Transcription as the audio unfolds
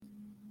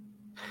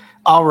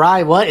All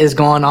right, what is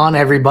going on,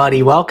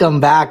 everybody? Welcome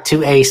back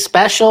to a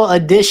special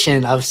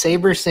edition of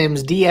Saber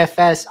Sims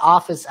DFS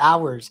Office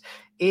Hours.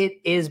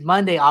 It is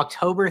Monday,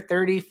 October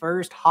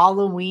 31st,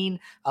 Halloween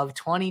of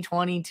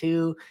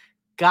 2022.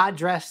 Got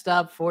dressed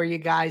up for you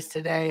guys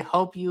today.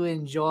 Hope you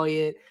enjoy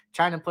it.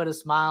 Trying to put a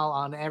smile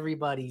on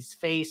everybody's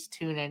face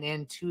tuning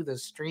into the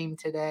stream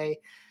today.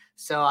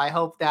 So I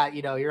hope that,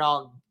 you're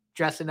all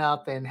dressing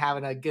up and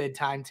having a good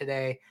time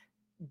today.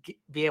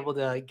 Be able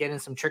to get in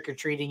some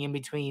trick-or-treating in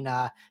between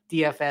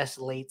DFS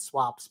late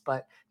swaps.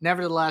 But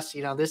nevertheless,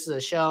 this is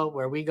a show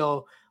where we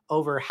go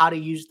over how to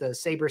use the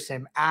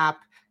SaberSim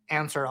app,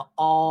 answer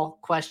all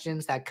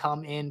questions that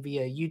come in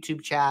via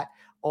YouTube chat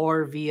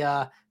or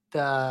via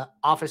the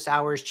Office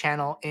Hours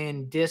channel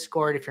in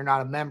Discord. If you're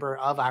not a member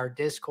of our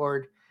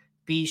Discord,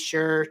 be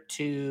sure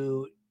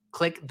to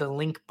click the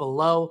link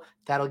below.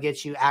 That'll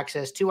get you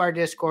access to our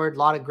Discord. A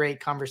lot of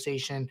great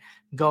conversation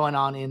going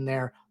on in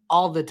there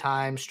all the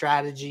time,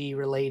 strategy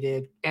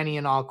related, any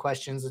and all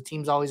questions. The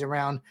team's always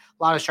around,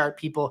 a lot of sharp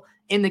people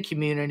in the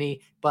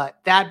community. But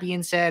that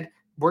being said,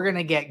 we're going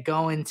to get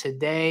going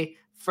today.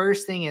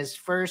 First thing is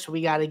first,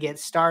 we got to get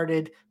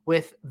started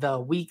with the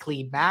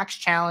weekly max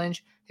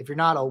challenge. If you're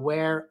not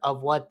aware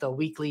of what the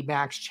weekly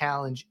max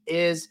challenge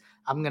is,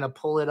 I'm going to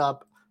pull it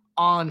up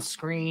on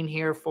screen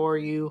here for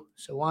you.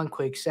 So one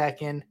quick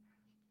second.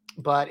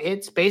 But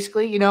it's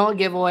basically, a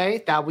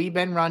giveaway that we've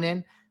been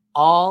running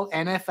all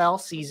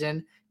NFL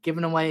season,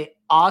 giving away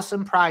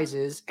awesome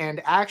prizes.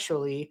 And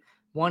actually,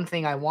 one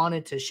thing I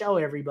wanted to show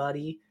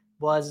everybody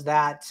was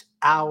that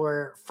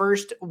our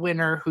first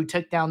winner who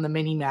took down the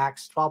mini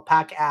max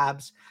 12-pack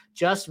abs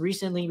just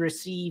recently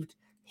received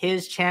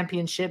his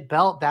championship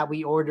belt that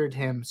we ordered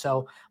him.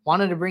 So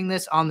wanted to bring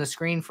this on the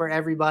screen for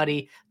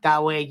everybody.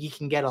 That way you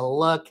can get a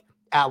look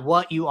at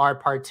what you are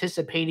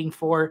participating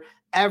for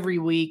every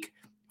week.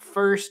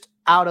 First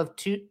out of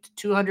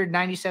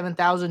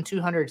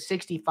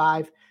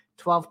 297,265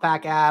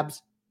 12-pack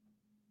abs,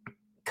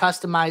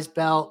 customized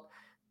belt,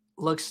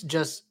 looks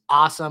just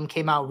awesome,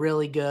 came out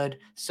really good.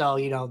 So,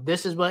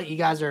 this is what you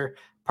guys are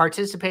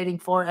participating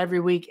for every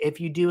week.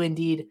 If you do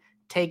indeed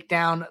take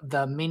down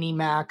the mini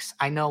max,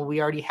 I know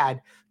we already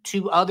had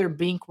two other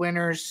Bink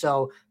winners,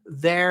 so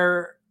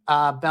their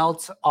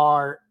belts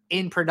are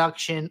in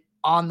production,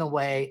 on the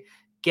way.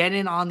 Get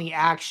in on the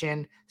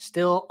action.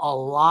 Still a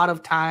lot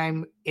of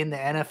time in the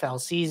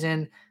NFL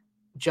season,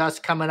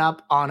 just coming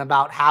up on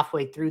about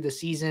halfway through the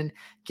season,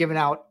 giving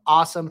out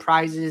awesome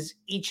prizes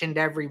each and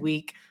every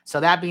week. So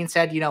that being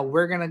said,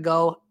 we're going to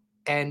go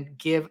and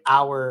give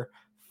our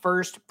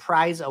first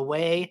prize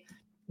away,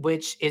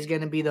 which is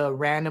going to be the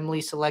randomly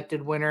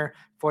selected winner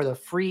for the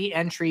free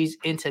entries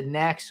into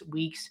next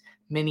week's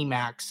mini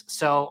max.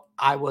 So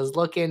I was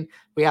looking,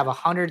 we have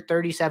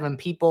 137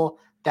 people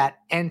that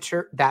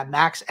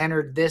max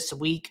entered this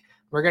week.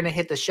 We're going to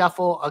hit the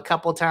shuffle a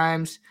couple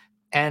times,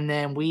 and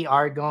then we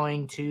are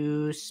going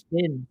to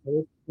spin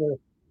for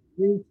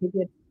 3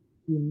 tickets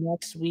to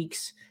next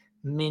week's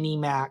mini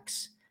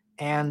max.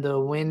 And the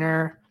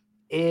winner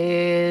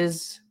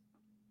is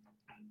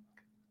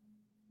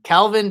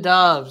Calvin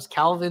Doves.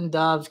 Calvin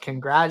Doves,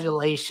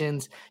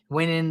 congratulations,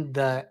 winning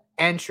the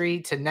entry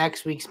to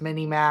next week's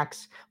mini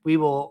max. We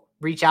will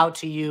reach out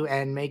to you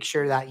and make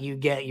sure that you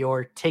get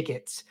your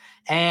tickets.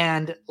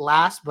 And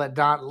last but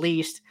not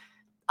least,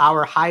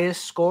 our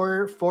highest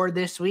scorer for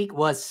this week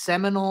was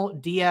Seminole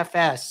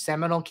DFS.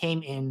 Seminole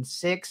came in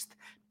 6th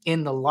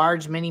in the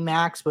large mini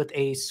max with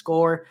a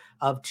score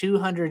of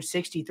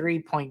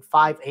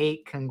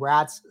 263.58.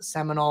 Congrats,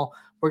 Seminole.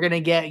 We're going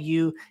to get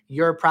you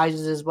your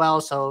prizes as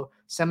well. So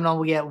Seminole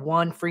will get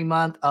 1 free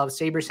month of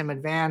SaberSim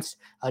Advanced,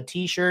 a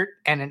t-shirt,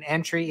 and an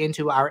entry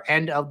into our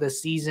end of the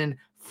season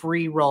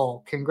free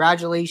roll.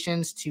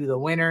 Congratulations to the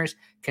winners.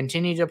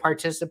 Continue to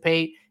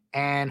participate,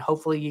 and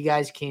hopefully you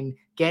guys can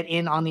get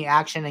in on the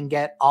action and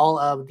get all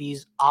of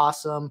these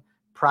awesome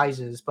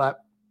prizes. But,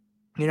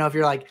 if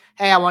you're like,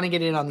 hey, I want to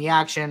get in on the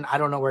action, I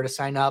don't know where to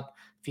sign up.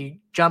 If you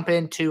jump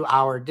into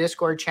our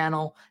Discord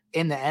channel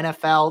in the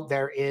NFL,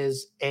 there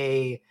is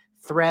a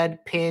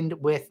thread pinned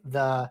with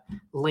the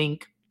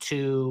link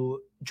to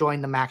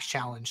join the Max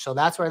Challenge. So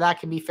that's where that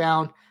can be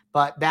found.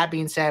 But that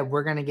being said,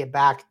 we're going to get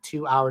back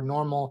to our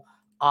normal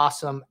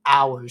awesome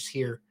hours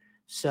here.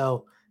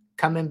 So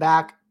coming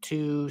back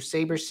to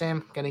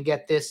SaberSim, going to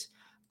get this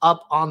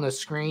up on the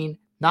screen.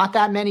 Not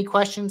that many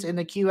questions in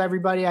the queue,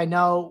 everybody. I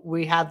know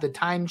we have the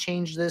time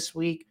change this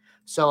week,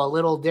 so a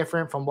little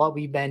different from what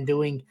we've been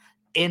doing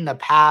in the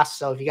past.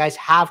 So if you guys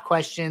have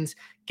questions,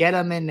 get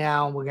them in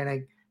now. We're going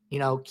to,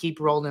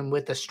 keep rolling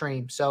with the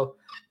stream. So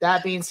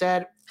that being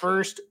said,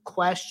 first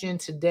question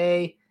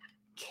today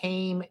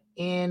came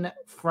in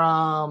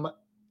from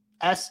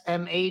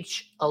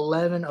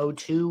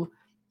SMH1102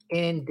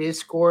 in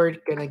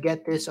Discord. Gonna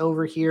get this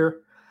over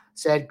here.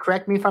 Said,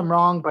 correct me if I'm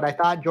wrong, but I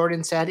thought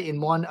Jordan said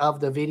in one of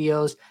the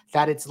videos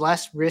that it's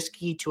less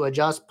risky to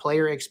adjust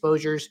player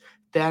exposures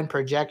than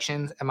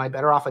projections. Am I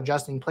better off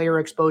adjusting player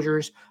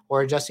exposures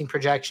or adjusting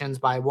projections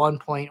by 1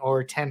 point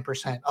or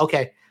 10%?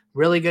 Okay,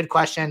 really good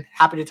question.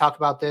 Happy to talk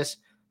about this.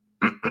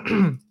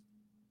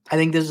 I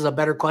think this is a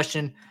better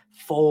question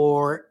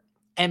for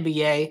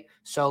NBA.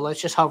 So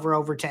let's just hover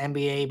over to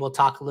NBA. We'll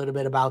talk a little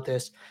bit about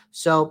this.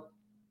 So,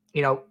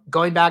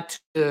 going back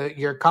to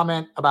your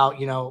comment about,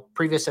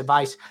 previous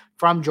advice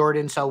from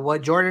Jordan. So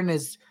what Jordan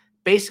is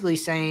basically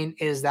saying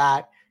is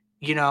that,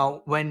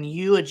 when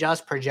you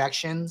adjust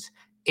projections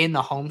in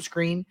the home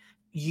screen,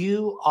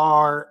 you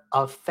are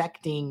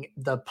affecting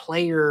the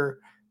player's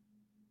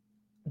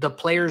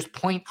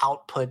point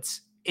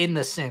outputs in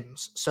the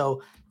sims.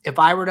 So if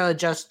I were to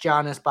adjust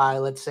Giannis by,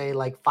 let's say,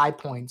 like 5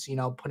 points,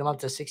 put him up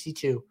to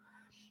 62.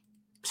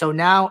 So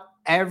now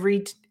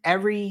every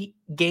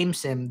game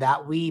sim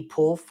that we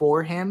pull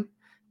for him,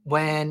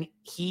 when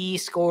he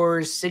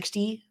scores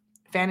 60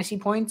 fantasy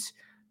points,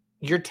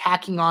 you're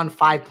tacking on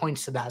 5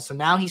 points to that. So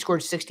now he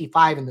scored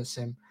 65 in the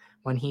sim.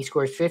 When he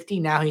scores 50,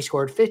 now he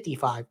scored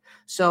 55.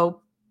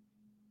 So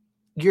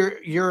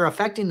you're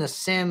affecting the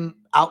sim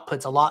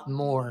outputs a lot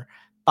more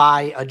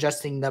by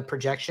adjusting the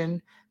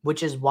projection,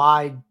 which is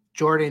why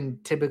Jordan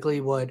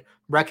typically would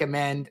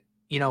recommend,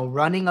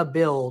 running a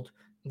build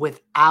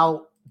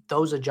without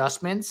those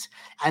adjustments,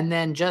 and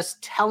then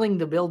just telling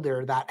the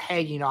builder that,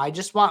 hey, I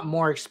just want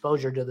more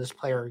exposure to this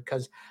player,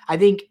 because I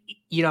think,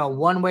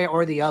 one way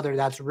or the other,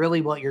 that's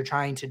really what you're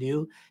trying to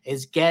do,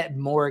 is get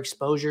more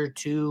exposure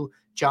to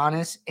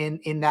Giannis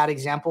in that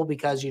example,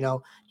 because,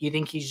 you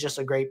think he's just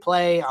a great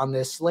play on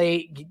this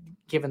slate,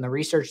 given the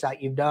research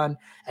that you've done,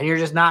 and you're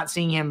just not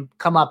seeing him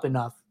come up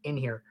enough in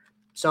here.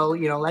 So,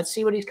 let's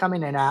see what he's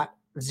coming in at.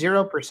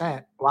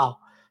 0%. Wow.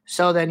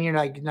 So then you're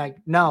like,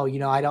 no,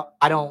 I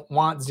don't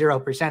want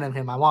 0% of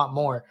him. I want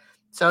more.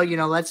 So,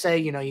 let's say,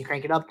 you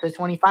crank it up to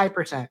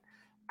 25%.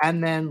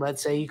 And then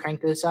let's say you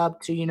crank this up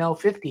to,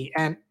 50.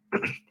 And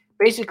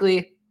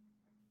basically,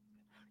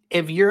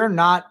 if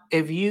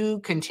you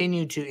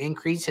continue to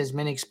increase his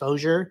min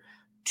exposure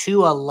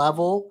to a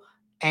level,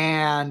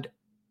 and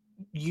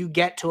you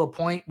get to a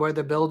point where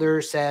the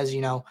builder says,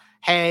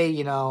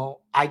 hey,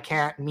 I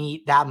can't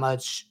meet that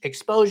much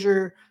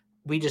exposure.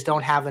 We just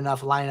don't have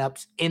enough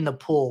lineups in the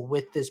pool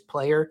with this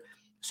player.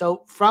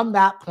 So from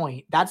that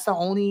point, that's the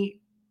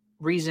only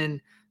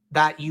reason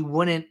that you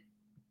wouldn't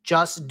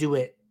just do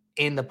it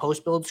in the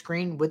post build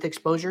screen with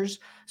exposures.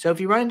 So if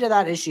you run into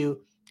that issue,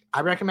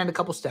 I recommend a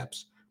couple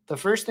steps. The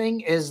first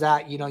thing is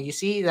that, you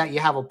see that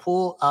you have a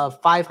pool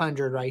of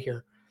 500 right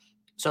here.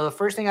 So the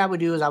first thing I would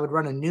do is I would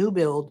run a new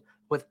build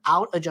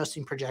without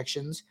adjusting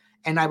projections,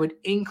 and I would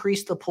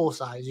increase the pool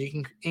size. You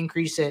can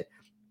increase it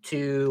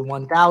to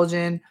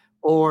 1,000,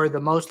 or the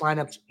most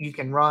lineups you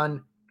can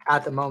run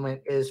at the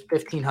moment is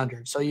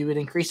 1,500. So you would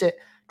increase it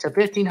to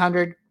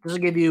 1,500. This will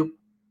give you,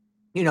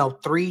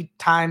 3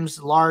 times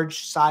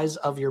large size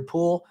of your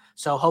pool.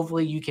 So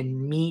hopefully you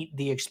can meet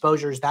the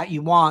exposures that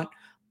you want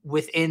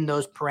within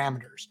those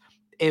parameters.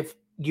 If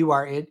you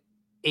are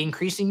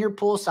increasing your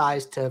pool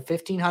size to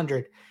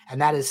 1,500 and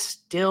that is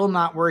still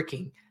not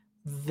working,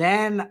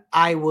 then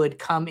I would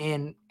come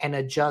in and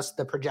adjust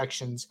the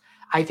projections.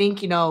 I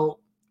think,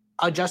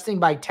 adjusting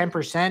by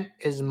 10%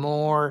 is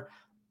more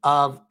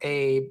of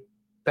a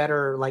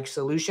better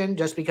solution,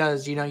 just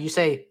because, you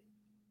say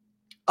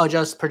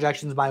adjust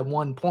projections by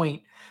 1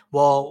 point.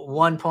 Well,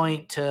 1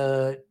 point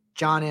to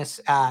Giannis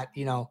at,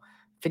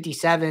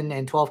 57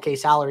 and 12K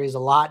salary is a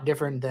lot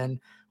different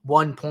than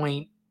 1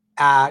 point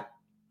at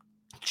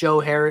Joe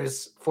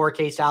Harris,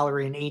 4K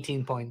salary and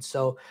 18 points.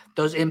 So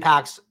the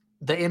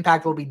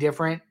impact will be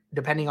different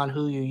depending on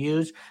who you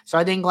use. So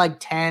I think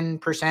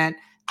 10%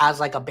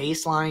 as a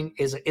baseline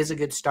is a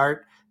good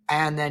start.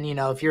 And then,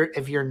 if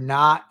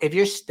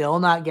you're still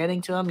not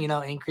getting to him,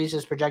 increase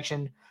his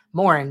projection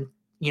more, and,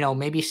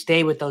 maybe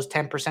stay with those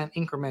 10%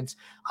 increments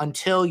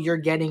until you're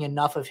getting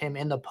enough of him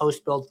in the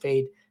post build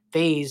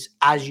phase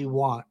as you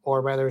want,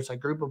 or whether it's a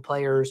group of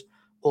players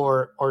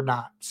or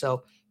not.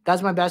 So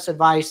that's my best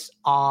advice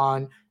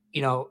on,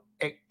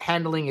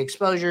 handling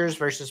exposures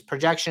versus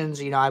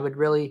projections. I would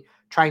really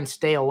try and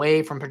stay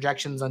away from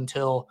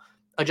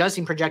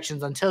adjusting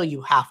projections until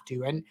you have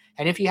to. And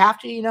if you have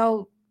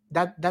to,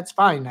 that's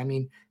fine. I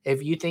mean,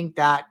 if you think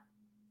that,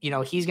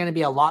 he's going to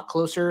be a lot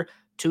closer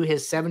to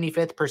his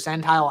 75th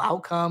percentile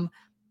outcome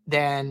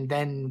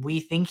than we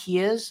think he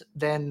is,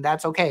 then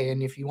that's okay.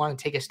 And if you want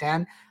to take a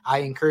stand, I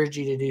encourage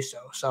you to do so.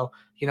 So,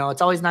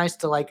 it's always nice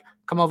to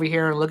come over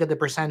here and look at the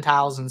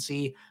percentiles and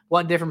see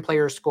what different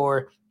players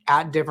score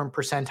at different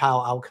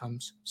percentile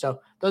outcomes.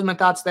 So those are my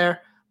thoughts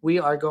there. We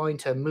are going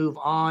to move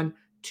on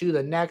to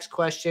the next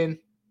question.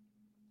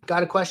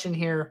 Got a question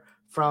here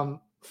from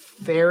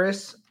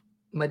Ferris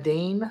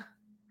Madane.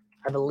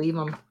 I believe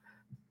I'm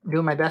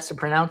doing my best to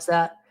pronounce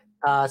that.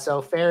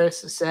 So Ferris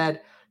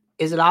said,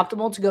 is it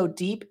optimal to go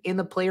deep in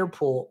the player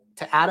pool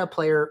to add a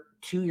player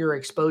to your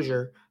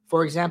exposure?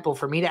 For example,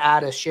 for me to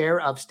add a share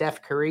of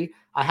Steph Curry,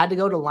 I had to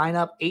go to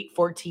lineup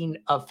 814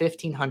 of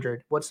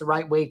 1,500. What's the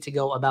right way to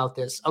go about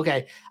this?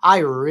 Okay, I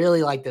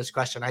really like this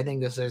question. I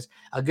think this is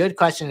a good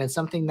question. It's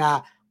something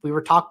that we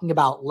were talking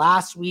about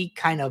last week,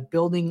 kind of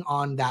building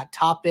on that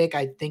topic.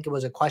 I think it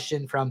was a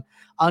question from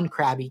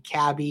Uncrabby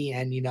Cabby.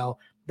 And,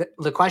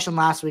 the question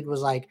last week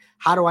was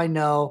how do I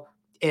know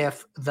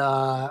if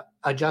the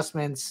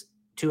adjustments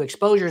to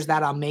exposures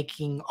that I'm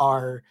making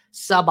are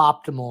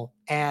suboptimal.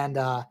 And,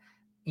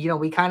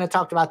 we kind of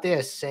talked about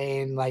this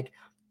saying like,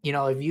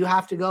 if you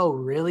have to go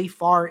really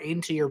far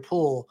into your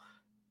pool,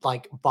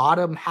 like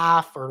bottom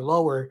half or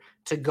lower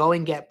to go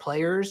and get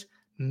players,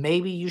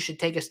 maybe you should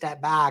take a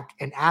step back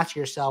and ask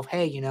yourself,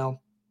 hey,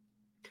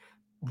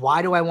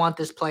 why do I want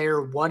this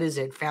player? What is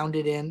it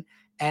founded in?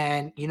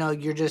 And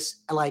you're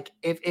just like,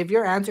 if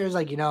your answer is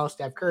like,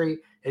 Steph Curry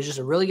is just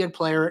a really good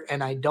player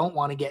and I don't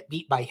want to get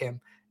beat by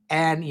him.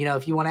 And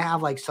if you want to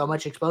have like so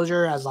much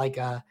exposure as like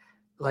a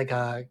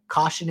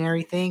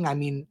cautionary thing, I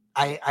mean,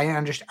 I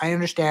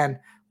understand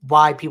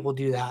why people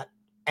do that.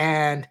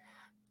 And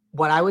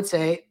what I would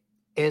say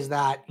is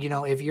that,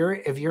 if you're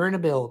in a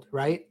build,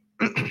 right?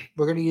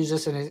 We're going to use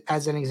this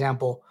as an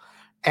example.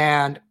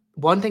 And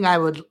one thing I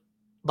would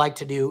like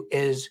to do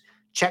is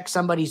check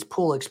somebody's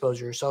pool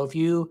exposure. So if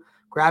you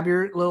grab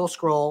your little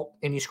scroll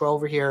and you scroll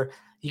over here,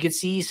 you can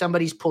see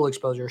somebody's pool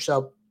exposure.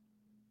 So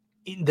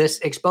this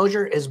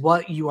exposure is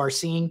what you are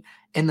seeing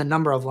in the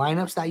number of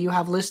lineups that you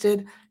have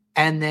listed.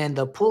 And then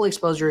the pool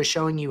exposure is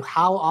showing you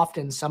how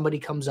often somebody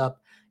comes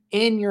up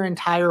in your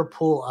entire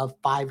pool of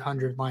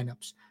 500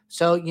 lineups.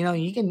 So,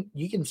 you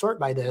can sort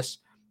by this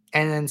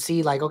and then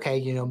see like, okay,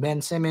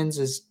 Ben Simmons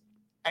is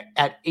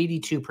at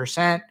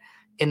 82%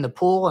 in the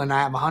pool and I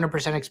have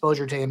 100%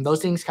 exposure to him.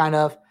 Those things kind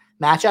of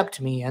match up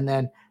to me. And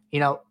then,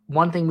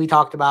 one thing we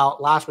talked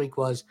about last week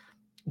was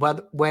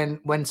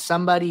when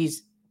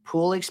somebody's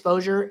pool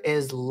exposure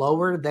is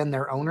lower than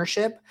their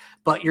ownership,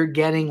 but you're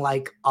getting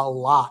like a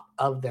lot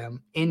of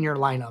them in your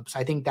lineups.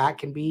 I think that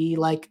can be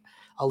like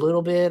a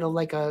little bit of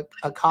like a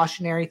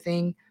cautionary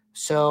thing.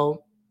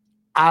 So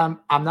I'm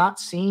not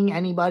seeing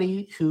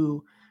anybody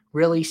who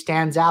really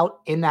stands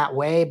out in that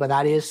way, but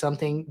that is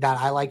something that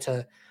I like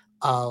to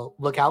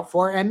look out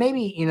for. And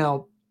maybe,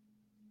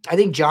 I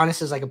think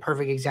Giannis is like a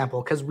perfect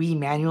example because we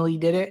manually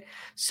did it.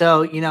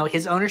 So,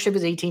 his ownership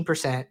is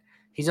 18%.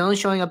 He's only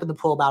showing up in the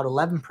pool about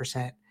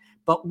 11%,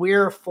 but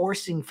we're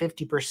forcing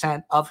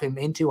 50% of him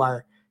into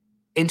our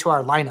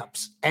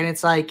lineups. And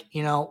it's like,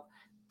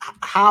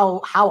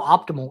 how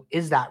optimal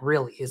is that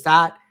really? Is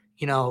that,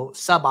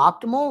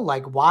 suboptimal?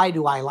 Like, why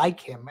do I like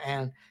him?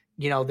 And,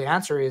 the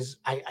answer is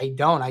I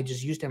don't. I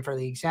just used him for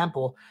the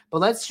example.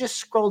 But let's just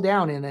scroll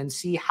down and then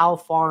see how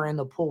far in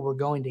the pool we're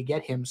going to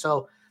get him.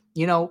 So,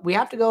 we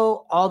have to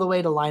go all the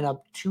way to lineup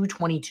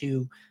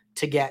 222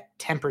 to get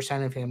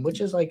 10% of him,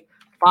 which is like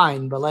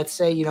fine. But let's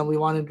say, we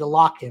wanted to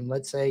lock him.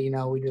 Let's say,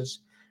 we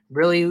just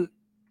really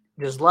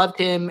just loved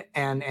him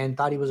and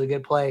thought he was a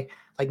good play.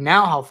 Like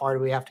now, how far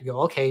do we have to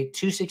go? Okay,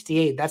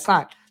 268. That's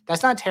not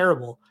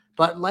terrible.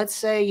 But let's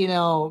say,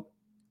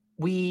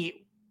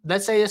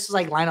 let's say this is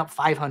like lineup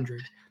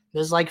 500.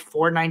 This is like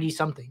 490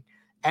 something.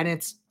 And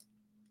it's,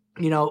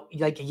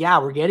 like, yeah,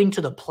 we're getting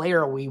to the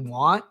player we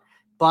want,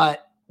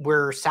 but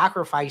we're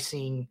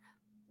sacrificing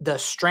the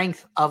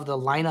strength of the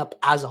lineup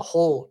as a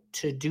whole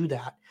to do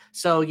that.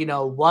 So,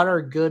 what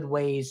are good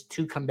ways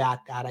to combat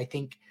that? I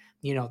think,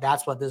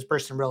 that's what this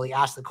person really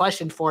asked the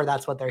question for.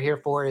 That's what they're here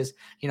for is,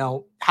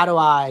 how do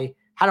I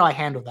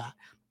handle that?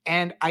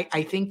 And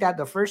I think that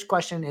the first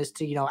question is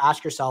to,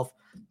 ask yourself,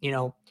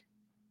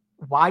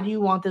 why do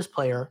you want this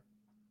player?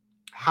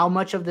 How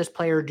much of this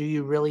player do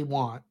you really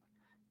want?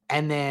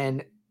 And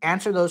then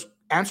answer those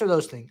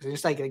things.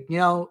 It's like,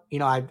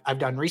 I've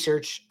done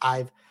research.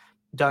 I've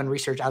done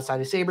research outside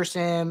of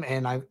SaberSim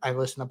and I've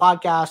listened to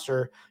podcasts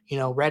or,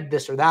 read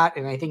this or that.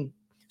 And I think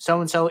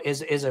so-and-so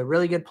is a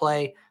really good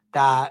play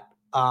that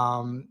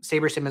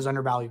SaberSim is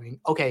undervaluing.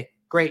 Okay,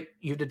 great.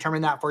 You've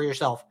determined that for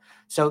yourself.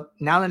 So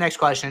now the next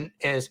question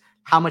is,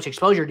 how much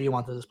exposure do you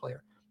want to this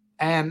player?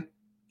 And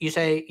you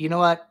say, you know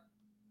what?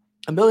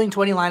 I'm building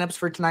 20 lineups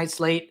for tonight's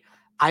slate.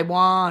 I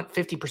want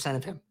 50%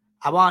 of him.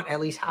 I want at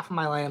least half of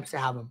my lineups to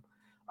have him.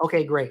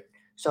 Okay, great.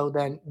 So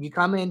then you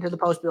come into the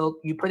post build,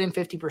 you put in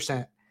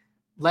 50%.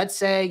 Let's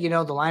say, the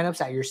lineups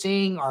that you're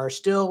seeing are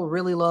still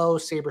really low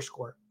Saber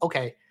score.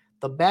 Okay,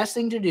 the best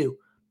thing to do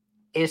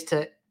is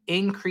to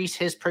increase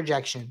his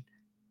projection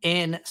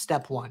in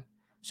step one.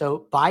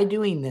 So by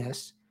doing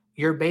this,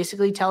 you're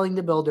basically telling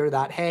the builder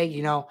that,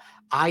 hey,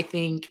 I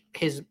think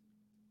his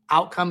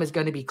outcome is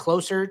going to be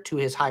closer to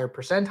his higher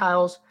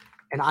percentiles,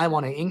 and I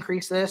want to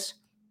increase this.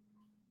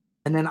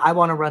 And then I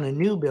want to run a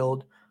new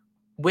build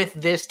with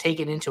this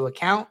taken into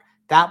account.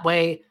 That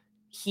way,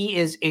 he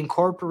is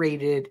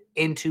incorporated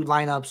into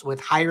lineups with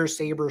higher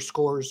Saber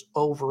scores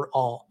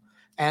overall.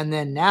 And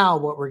then now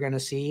what we're going to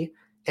see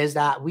is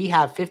that we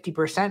have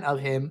 50% of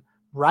him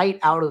right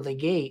out of the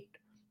gate.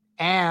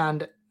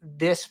 And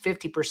this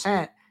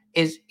 50%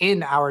 is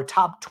in our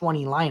top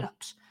 20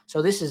 lineups.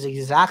 So this is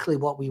exactly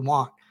what we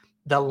want.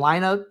 The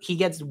lineup, he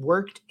gets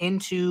worked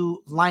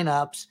into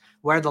lineups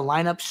where the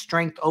lineup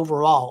strength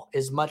overall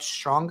is much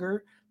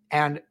stronger.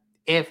 And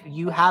if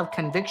you have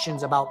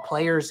convictions about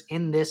players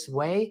in this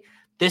way,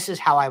 this is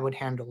how I would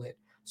handle it.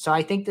 So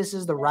I think this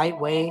is the right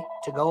way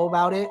to go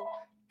about it.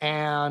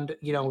 And,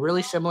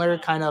 really similar,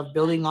 kind of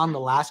building on the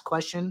last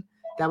question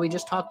that we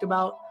just talked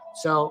about.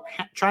 So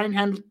try and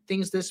handle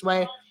things this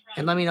way.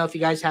 And let me know if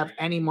you guys have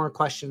any more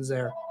questions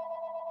there.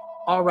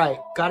 All right,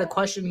 got a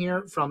question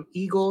here from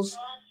Eagles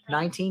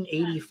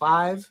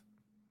 1985.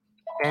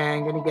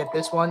 And going to get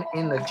this one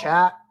in the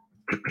chat.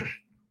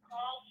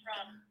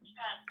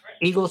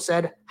 Eagle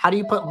said, how do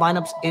you put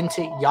lineups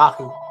into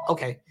Yahoo?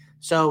 Okay,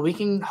 so we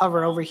can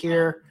hover over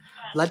here.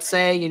 Let's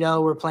say,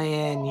 we're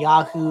playing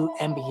Yahoo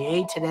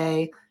NBA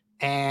today,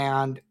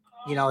 and,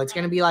 it's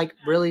going to be like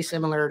really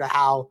similar to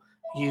how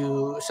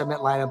you submit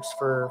lineups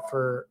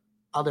for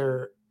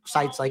other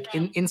sites like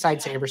inside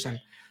Sabersim.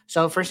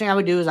 So first thing I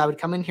would do is I would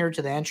come in here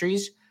to the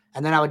entries,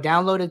 and then I would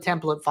download a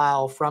template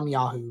file from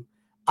Yahoo.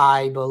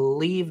 I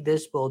believe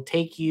this will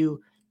take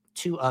you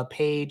to a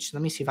page.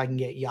 Let me see if I can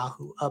get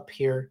Yahoo up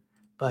here,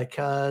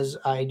 because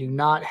I do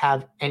not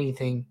have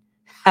anything.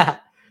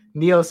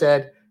 Neo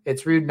said,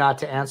 it's rude not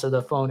to answer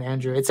the phone,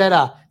 Andrew. It said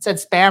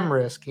spam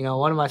risk.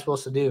 What am I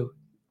supposed to do?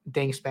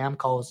 Dang spam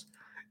calls.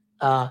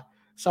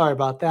 Sorry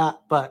about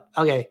that. But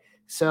okay,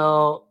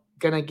 so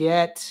gonna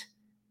get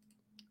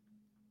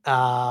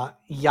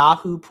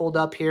Yahoo pulled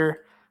up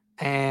here,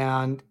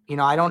 and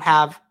I don't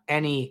have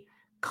any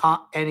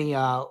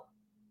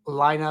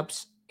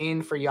lineups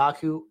in for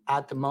Yahoo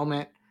at the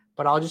moment,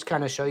 but I'll just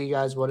kind of show you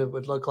guys what it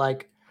would look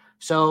like.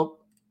 So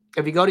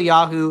if you go to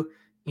Yahoo,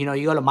 you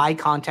go to my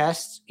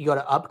contests, you go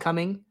to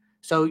upcoming.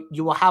 So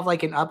you will have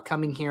like an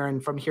upcoming here,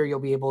 and from here you'll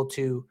be able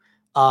to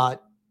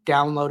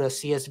download a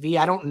CSV.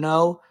 I don't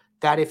know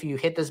that if you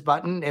hit this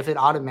button, if it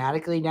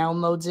automatically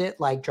downloads it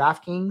like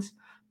DraftKings,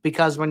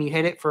 because when you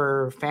hit it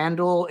for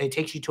FanDuel, it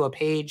takes you to a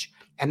page,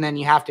 and then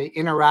you have to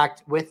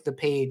interact with the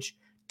page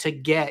to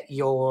get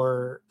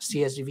your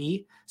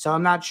CSV. So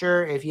I'm not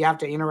sure if you have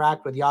to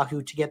interact with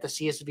Yahoo to get the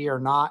CSV or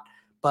not,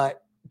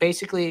 but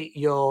basically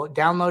you'll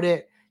download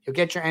it, you'll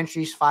get your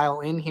entries file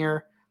in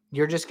here.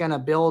 You're just going to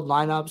build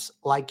lineups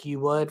like you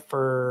would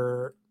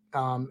for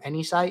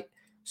any site.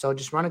 So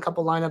just run a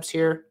couple lineups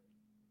here.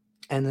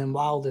 And then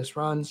while this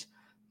runs,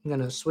 I'm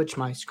going to switch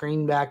my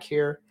screen back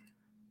here.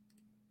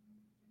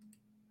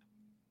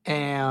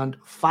 And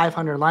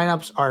 500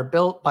 lineups are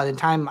built by the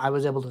time I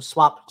was able to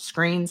swap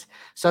screens.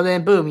 So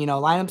then boom,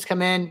 lineups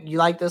come in. You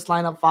like this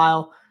lineup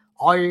file.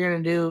 All you're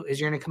going to do is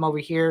you're going to come over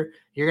here.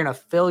 You're going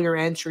to fill your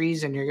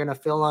entries, and you're going to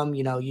fill them,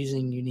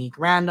 using unique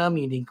random,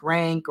 unique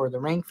rank, or the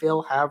rank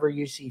fill, however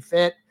you see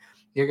fit.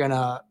 You're going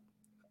to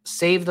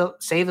save the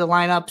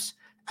lineups,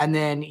 and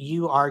then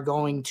you are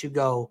going to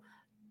go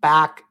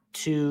back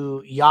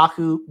to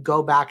Yahoo,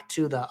 go back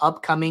to the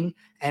upcoming,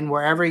 and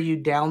wherever you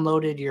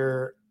downloaded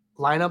your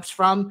lineups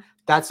from,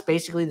 that's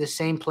basically the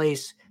same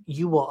place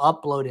you will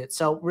upload it.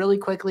 So really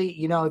quickly,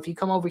 if you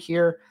come over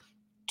here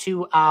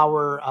to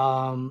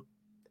our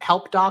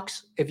help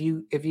docs, if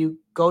you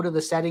go to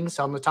the settings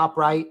on the top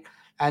right,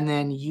 and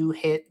then you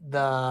hit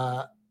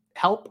the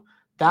help,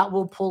 that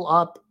will pull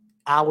up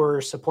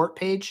our support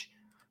page.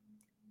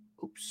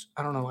 Oops,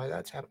 I don't know why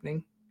that's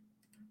happening.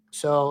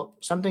 So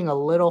something a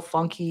little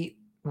funky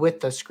with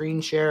the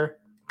screen share.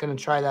 I'm going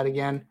to try that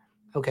again.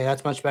 Okay,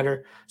 that's much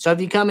better. So if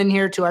you come in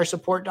here to our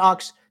support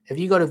docs, if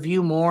you go to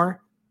view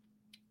more,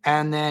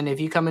 and then if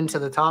you come into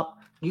the top,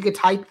 you could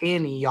type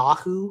in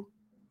Yahoo,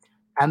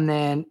 and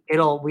then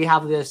we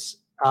have this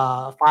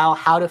file,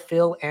 how to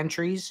fill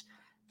entries,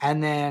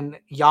 and then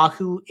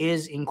Yahoo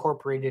is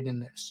incorporated in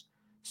this.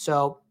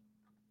 So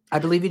I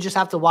believe you just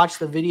have to watch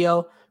the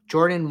video.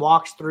 Jordan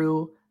walks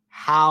through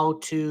how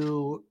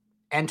to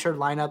enter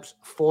lineups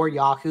for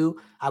Yahoo.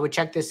 I would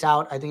check this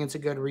out. I think it's a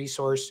good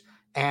resource,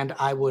 and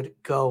I would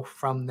go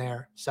from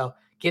there. So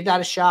give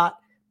that a shot,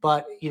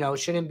 but it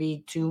shouldn't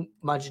be too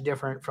much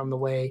different from the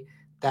way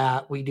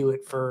that we do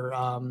it for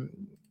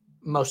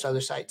most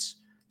other sites.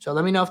 So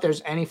let me know if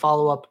there's any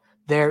follow-up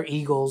there,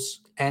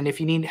 Eagles. And if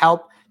you need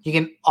help, you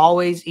can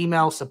always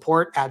email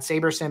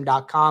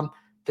support@sabersim.com.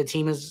 The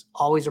team is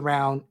always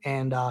around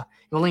and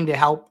willing to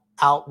help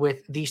out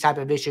with these type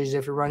of issues.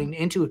 If you're running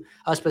into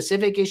a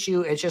specific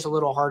issue, it's just a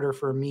little harder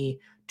for me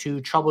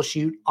to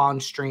troubleshoot on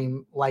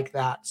stream like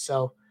that.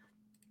 So,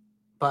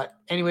 but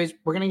anyways,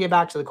 we're going to get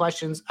back to the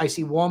questions. I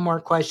see one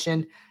more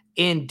question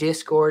in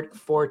Discord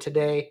for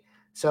today.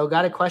 So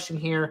got a question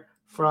here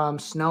from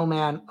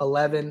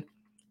Snowman11.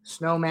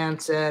 Snowman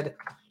said,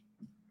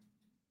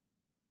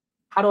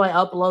 how do I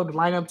upload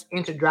lineups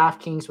into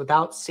DraftKings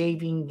without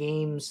saving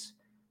games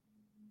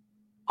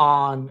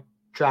on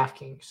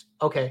DraftKings?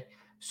 Okay.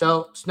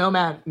 So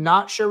Snowman,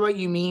 not sure what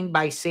you mean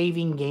by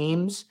saving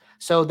games.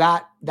 So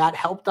that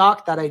help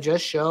doc that I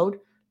just showed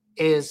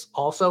is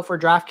also for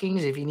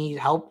DraftKings if you need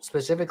help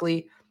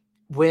specifically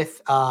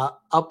with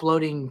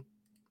uploading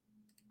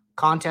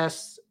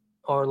contests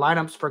or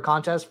lineups for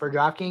contests for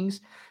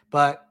DraftKings.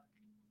 But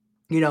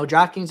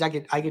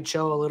DraftKings I could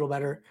show a little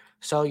better.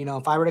 So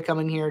if I were to come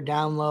in here,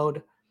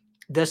 download,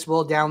 this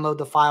will download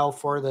the file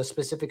for the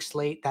specific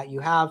slate that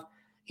you have.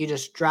 You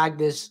just drag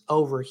this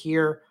over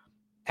here,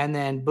 and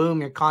then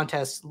boom, your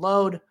contests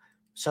load.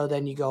 So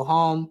then you go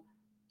home.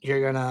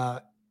 You're going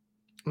to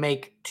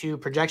make 2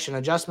 projection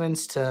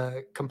adjustments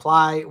to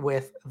comply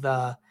with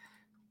the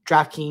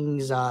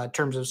DraftKings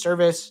terms of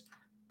service,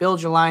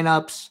 build your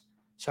lineups,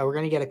 So we're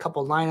going to get a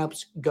couple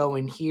lineups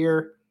going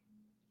here.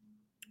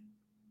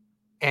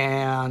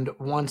 And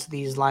once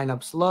these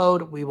lineups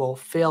load, we will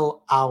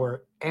fill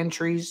our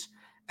entries,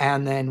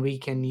 and then we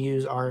can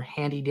use our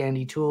handy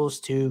dandy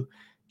tools to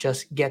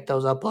just get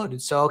those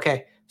uploaded. So,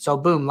 okay. So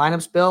boom,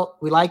 lineups built.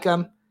 We like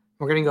them.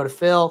 We're going to go to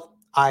fill.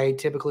 I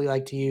typically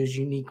like to use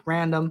unique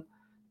random,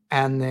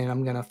 and then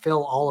I'm going to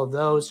fill all of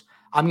those.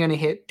 I'm going to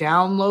hit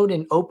download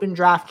and open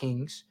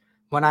DraftKings.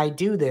 When I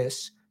do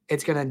this,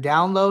 it's going to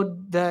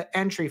download the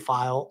entry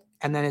file,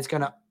 and then it's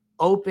going to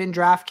open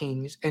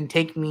DraftKings and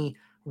take me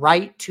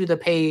right to the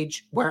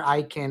page where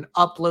I can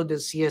upload the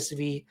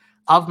CSV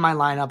of my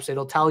lineups.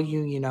 It'll tell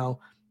you,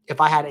 if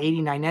I had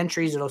 89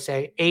 entries, it'll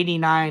say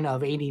 89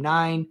 of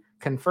 89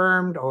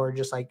 confirmed, or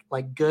just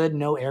like good,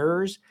 no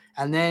errors.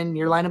 And then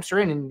your lineups are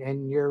in,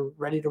 and you're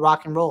ready to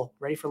rock and roll,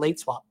 ready for late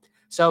swap.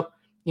 So,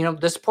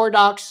 the support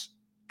docs,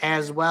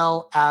 as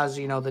well as,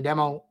 the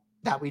demo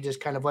that we just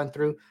kind of went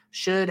through,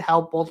 should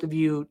help both of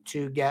you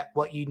to get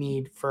what you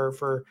need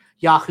for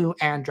Yahoo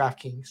and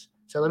DraftKings.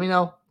 So let me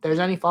know if there's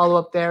any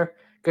follow-up there.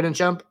 Going to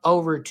jump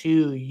over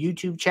to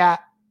YouTube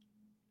chat.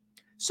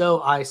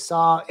 So I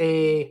saw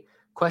a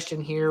question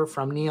here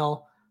from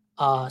Neil.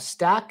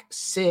 Stack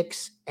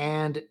 6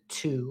 and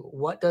 2.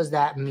 What does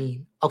that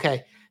mean?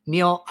 Okay,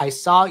 Neil, I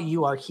saw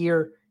you are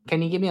here.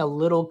 Can you give me a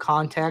little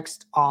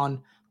context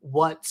on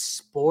what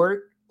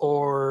sport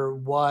or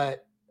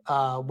what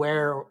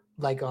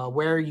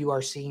where you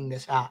are seeing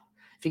this at?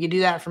 If you could do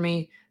that for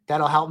me,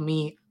 that'll help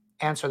me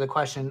answer the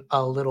question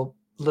a little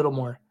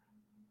more.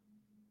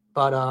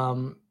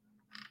 But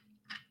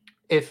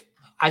if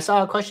I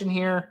saw a question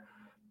here,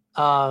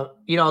 a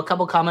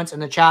couple comments in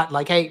the chat,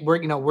 like, hey, we're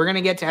going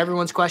to get to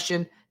everyone's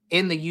question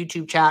in the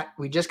YouTube chat.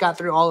 We just got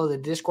through all of the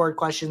Discord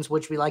questions,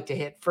 which we like to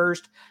hit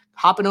first.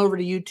 Hopping over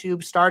to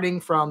YouTube, starting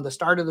from the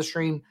start of the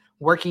stream,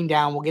 working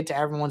down. We'll get to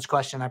everyone's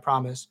question, I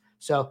promise.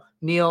 So,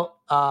 Neil,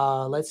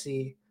 let's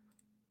see.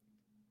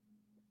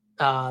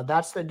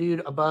 That's the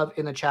dude above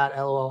in the chat,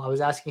 LOL. I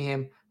was asking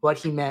him what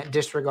he meant,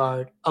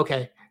 disregard.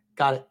 Okay,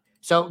 got it.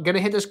 So, going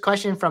to hit this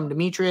question from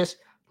Demetrius.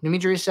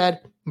 Demetrius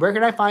said, where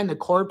can I find the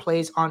core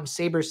plays on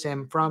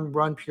SaberSim from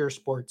Run Pure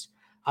Sports?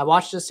 I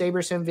watched the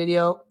SaberSim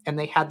video, and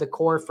they had the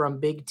core from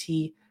Big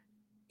T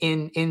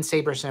in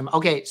SaberSim.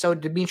 Okay, so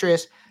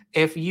Demetrius,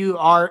 if you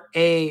are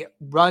a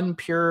Run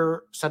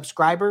Pure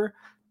subscriber,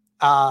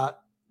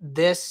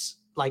 this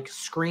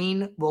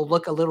screen will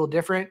look a little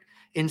different.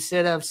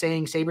 Instead of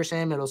saying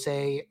SaberSim, it'll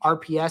say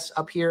RPS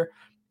up here.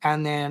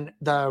 And then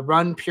the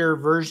Run Pure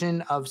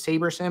version of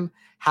SaberSim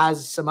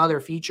has some other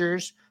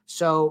features.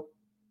 So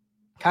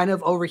kind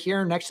of over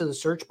here next to the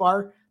search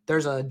bar,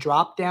 there's a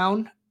drop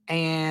down,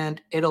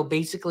 and it'll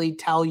basically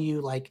tell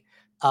you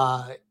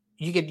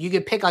you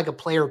could pick like a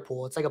player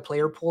pool. It's like a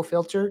player pool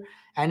filter,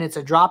 and it's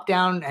a drop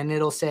down, and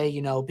it'll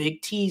say,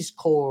 Big T's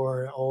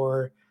core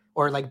or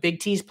like Big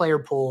T's player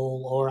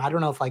pool, or I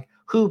don't know if like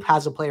Hoop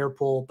has a player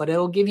pool, but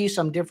it'll give you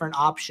some different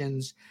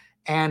options.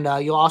 And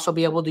you'll also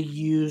be able to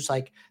use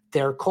like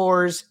their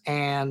cores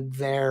and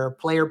their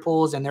player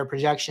pools and their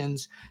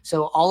projections.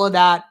 So all of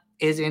that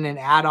is in an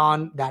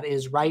add-on that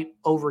is right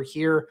over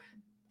here.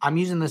 I'm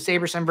using the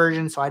SaberSim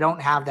version, so I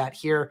don't have that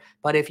here.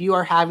 But if you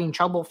are having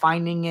trouble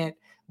finding it,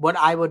 what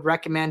I would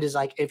recommend is,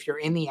 like, if you're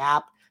in the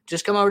app,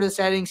 just come over to the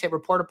settings, hit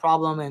report a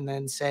problem, and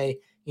then say,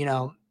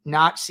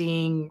 not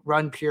seeing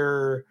Run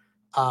Pure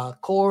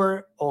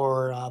core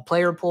or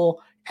player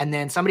pool. And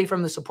then somebody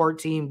from the support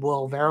team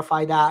will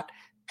verify that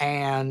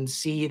and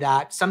see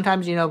that.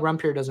 Sometimes, Run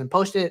Pure doesn't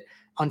post it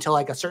until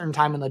like a certain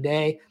time in the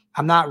day.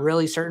 I'm not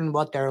really certain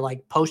what their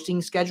like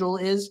posting schedule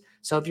is.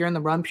 So if you're in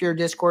the Run Pure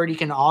Discord, you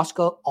can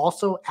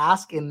also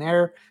ask in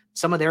there.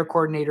 Some of their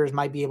coordinators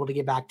might be able to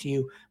get back to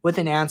you with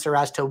an answer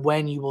as to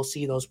when you will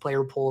see those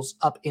player pools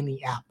up in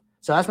the app.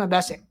 So that's my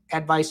best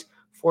advice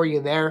for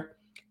you there.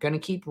 Going to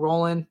keep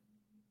rolling.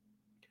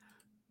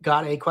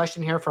 Got a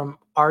question here from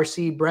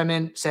RC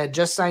Bremen. Said,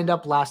 just signed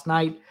up last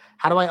night.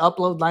 How do I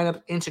upload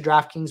lineup into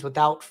DraftKings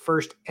without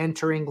first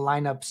entering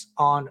lineups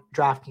on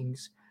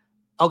DraftKings?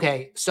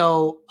 Okay,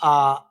 so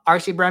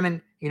RC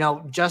Bremen,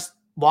 just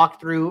walked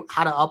through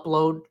how to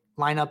upload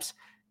lineups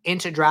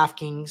into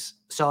DraftKings.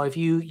 So if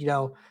you,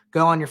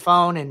 go on your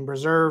phone and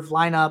reserve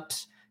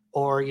lineups,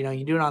 or,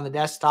 you do it on the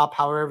desktop,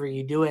 however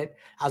you do it,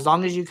 as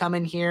long as you come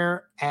in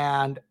here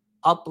and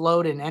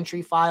upload an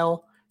entry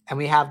file, and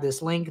we have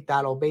this link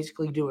that'll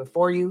basically do it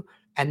for you,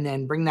 and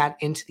then bring that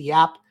into the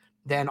app,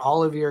 then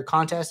all of your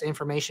contest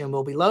information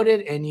will be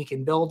loaded, and you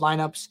can build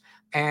lineups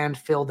and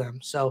fill them.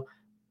 So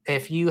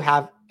if you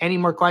have any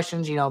more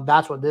questions,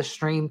 that's what this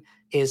stream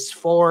is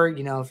for.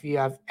 If you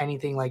have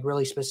anything like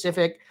really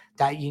specific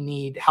that you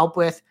need help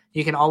with,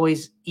 you can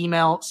always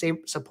email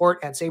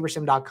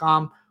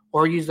support@sabersim.com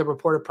or use the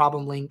report a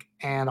problem link.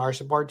 And our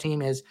support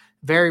team is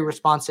very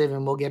responsive,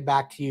 and we'll get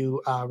back to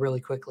you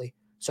really quickly.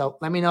 So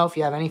let me know if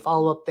you have any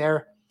follow-up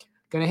there.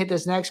 Going to hit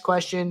this next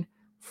question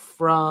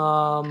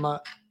from,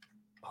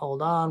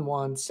 hold on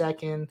one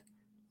second.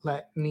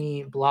 Let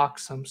me block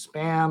some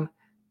spam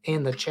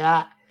in the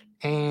chat.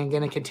 And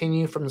going to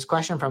continue from this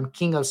question from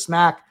King of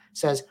Smack.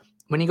 Says,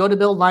 when you go to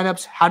build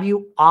lineups, how do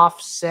you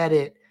offset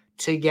it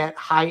to get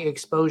high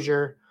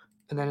exposure?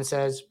 And then it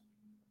says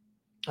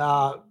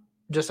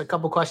just a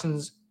couple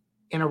questions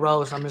in a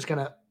row. So I'm just going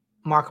to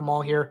mark them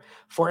all here.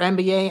 For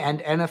NBA and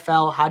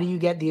NFL, how do you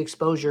get the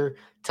exposure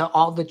to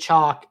all the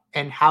chalk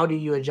and how do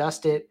you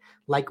adjust it?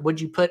 Like,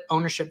 would you put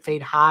ownership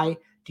fade high?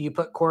 Do you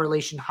put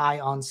correlation high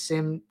on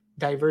sim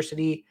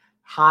diversity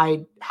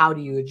high? How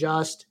do you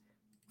adjust?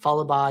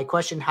 Followed by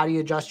question, how do you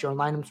adjust your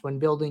lineups when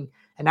building?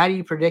 And how do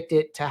you predict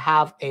it to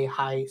have a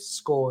high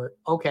score?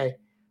 Okay.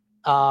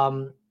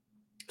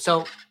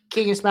 So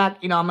King and Smack,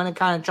 I'm going to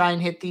kind of try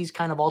and hit these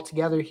kind of all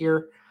together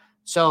here.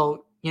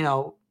 So,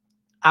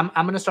 I'm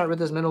going to start with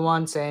this middle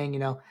one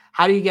saying,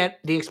 how do you get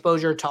the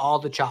exposure to all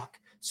the chalk?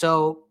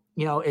 So,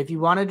 if you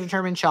want to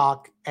determine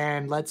chalk,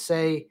 and let's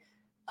say,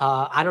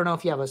 I don't know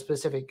if you have a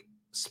specific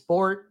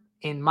sport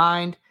in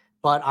mind,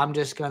 but I'm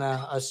just going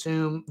to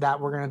assume that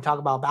we're going to talk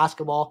about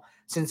basketball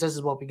since this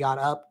is what we got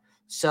up.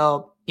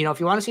 So, if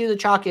you want to see who the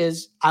chalk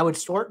is, I would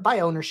sort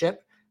by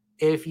ownership.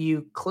 If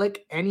you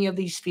click any of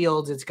these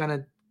fields, it's going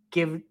to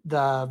give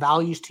the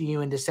values to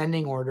you in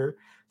descending order.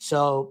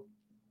 So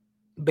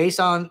based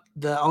on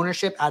the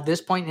ownership at this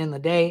point in the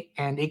day,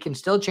 and it can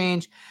still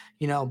change,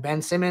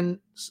 Ben Simmons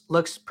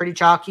looks pretty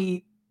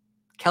chalky.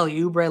 Kelly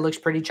Oubre looks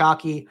pretty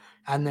chalky.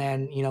 And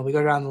then, we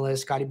go down the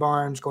list, Scotty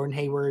Barnes, Gordon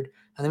Hayward,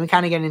 and then we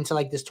kind of get into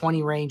like this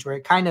 20 range where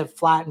it kind of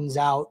flattens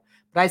out.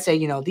 But I'd say,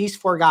 these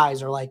four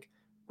guys are like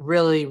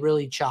really,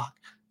 really chalk.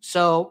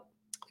 So,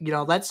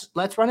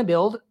 let's run a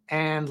build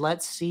and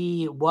let's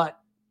see what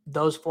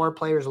those four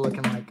players are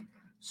looking like.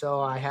 So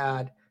I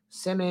had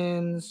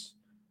Simmons,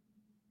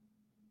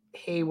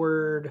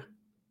 Hayward,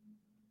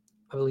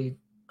 I believe,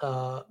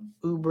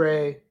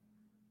 Oubre.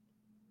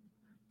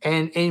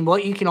 And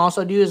what you can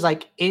also do is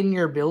like in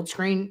your build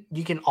screen,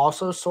 you can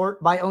also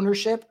sort by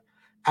ownership,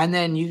 and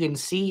then you can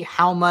see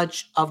how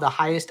much of the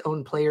highest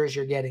owned players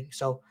you're getting.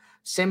 So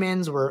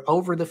Simmons, we're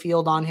over the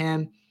field on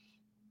him.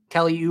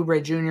 Kelly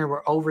Oubre Jr.,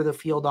 we're over the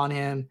field on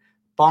him.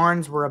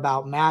 Barnes, we're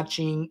about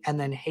matching. And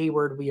then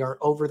Hayward, we are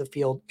over the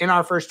field in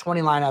our first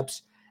 20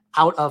 lineups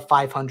out of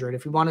 500.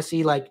 If we want to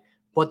see like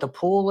what the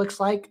pool looks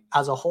like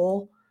as a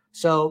whole.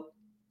 So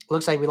it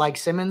looks like we like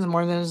Simmons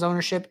more than his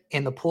ownership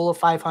in the pool of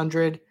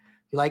 500.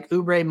 We like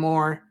Oubre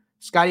more.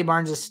 Scotty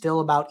Barnes is still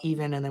about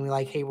even. And then we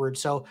like Hayward.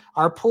 So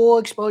our pool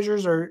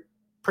exposures are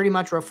pretty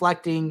much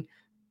reflecting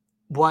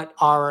what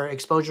our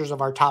exposures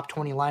of our top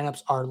 20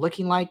 lineups are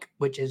looking like,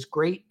 which is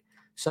great.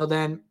 So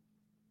then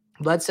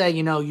let's say,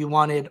 you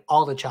wanted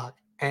all the chalk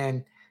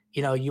and,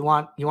 you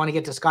want to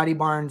get to Scotty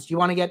Barnes. You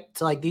want to get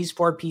to like these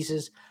four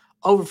pieces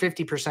over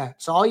 50%.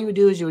 So all you would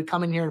do is you would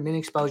come in here to min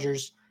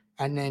exposures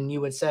and then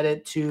you would set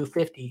it to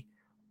 50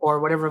 or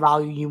whatever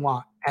value you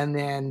want. And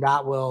then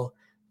that will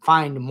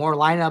find more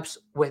lineups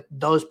with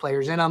those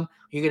players in them.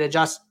 You can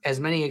adjust as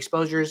many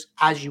exposures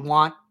as you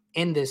want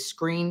in this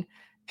screen.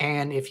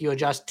 And if you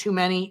adjust too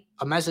many,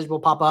 a message will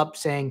pop up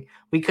saying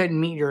we couldn't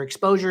meet your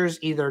exposures.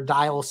 Either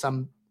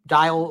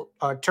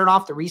turn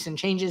off the recent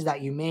changes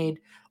that you made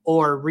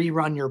or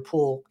rerun your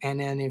pool. And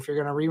then if you're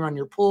going to rerun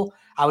your pool,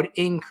 I would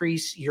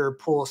increase your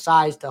pool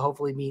size to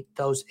hopefully meet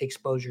those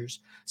exposures.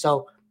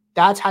 So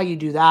that's how you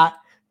do that.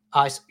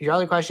 Your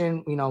other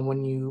question,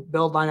 when you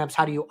build lineups,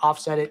 how do you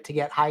offset it to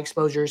get high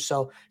exposures?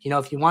 So,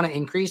 if you want to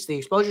increase the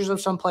exposures of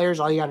some players,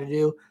 all you got to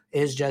do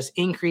is just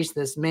increase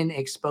this min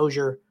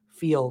exposure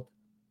field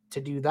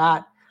to do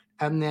that.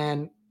 And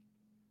then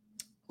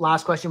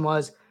last question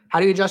was, how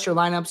do you adjust your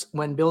lineups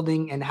when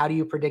building and how do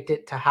you predict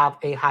it to have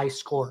a high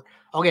score?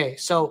 Okay,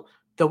 so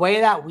the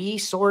way that we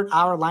sort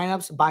our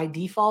lineups by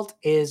default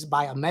is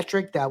by a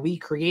metric that we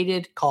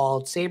created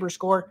called Saber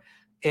Score.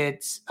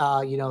 It's,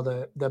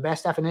 the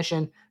best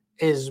definition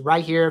is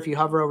right here. If you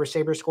hover over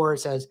Saber Score, it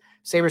says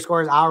Saber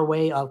Score is our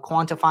way of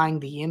quantifying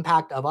the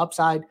impact of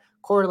upside,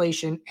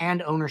 correlation,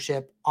 and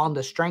ownership on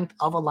the strength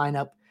of a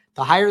lineup.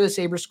 The higher the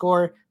Saber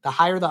Score, the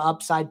higher the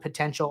upside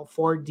potential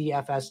for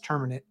DFS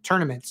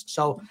tournaments.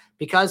 So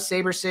because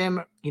Saber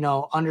Sim,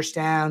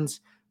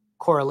 understands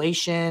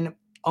correlation,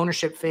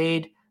 ownership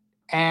fade,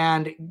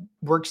 and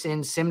works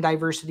in sim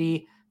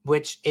diversity,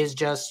 which is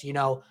just,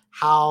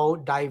 how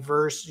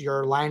diverse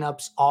your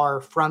lineups are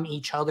from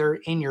each other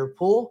in your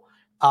pool.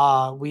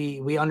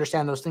 We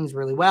understand those things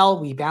really well.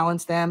 We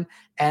balance them,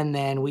 and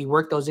then we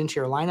work those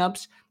into your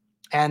lineups.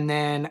 And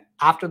then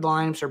after the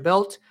lineups are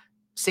built,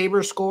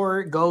 Saber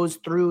Score goes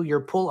through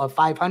your pool of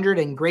 500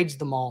 and grades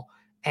them all.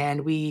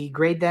 And we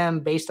grade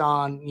them based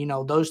on,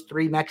 those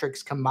three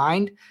metrics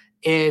combined.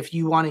 If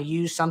you want to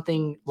use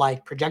something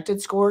like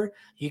projected score,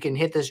 you can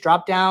hit this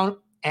drop down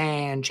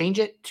and change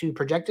it to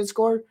projected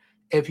score.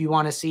 If you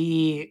want to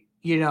see,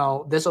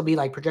 this will be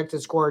like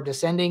projected score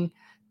descending.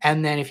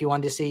 And then if you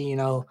want to see,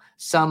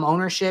 some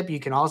ownership, you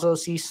can also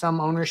see some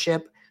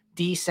ownership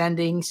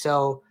descending.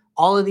 So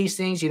all of these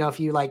things, if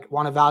you like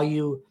want to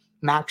value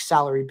max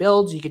salary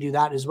builds, you could do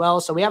that as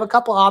well. So we have a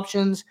couple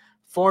options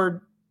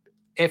for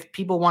if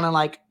people want to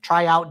like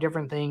try out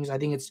different things. I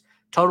think it's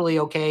totally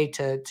okay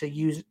to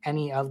use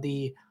any of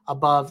the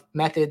above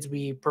methods.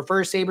 We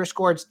prefer Saber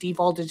Score. It's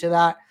defaulted to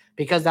that.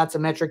 because that's a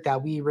metric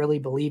that we really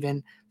believe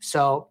in.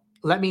 So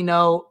let me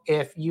know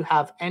if you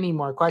have any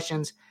more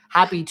questions.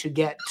 Happy to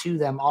get to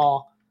them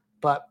all,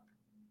 but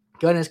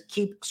gonna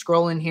keep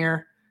scrolling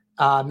here.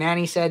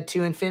 Manny said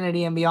to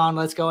infinity and beyond.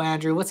 Let's go,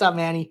 Andrew. What's up,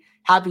 Manny?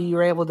 Happy you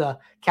were able to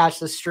catch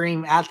the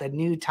stream at the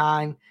new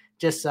time.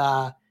 Just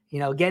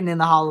getting in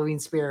the Halloween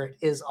spirit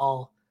is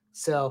all.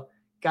 So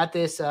got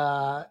this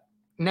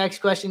next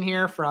question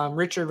here from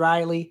Richard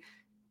Riley.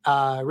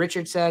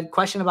 Richard said,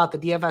 question about the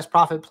DFS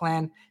profit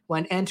plan.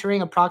 When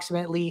entering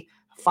approximately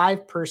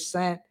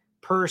 5%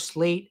 per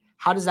slate,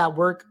 how does that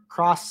work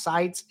cross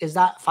sites? Is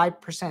that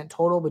 5%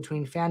 total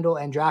between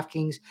FanDuel and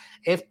DraftKings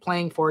if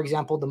playing, for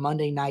example, the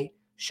Monday night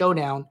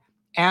showdown?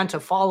 And to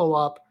follow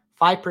up,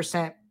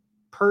 5%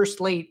 per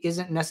slate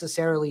isn't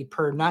necessarily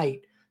per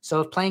night.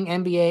 So if playing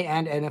NBA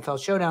and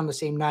NFL showdown the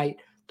same night,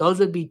 those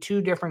would be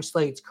two different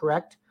slates,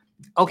 correct?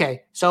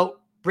 Okay, so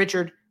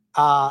Richard,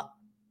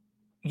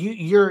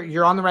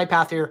 you're on the right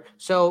path here.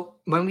 So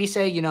when we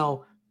say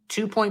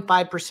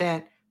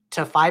 2.5%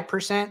 to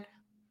 5%,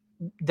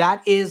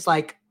 that is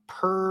like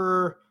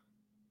per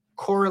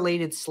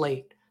correlated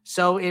slate.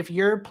 So if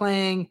you're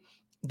playing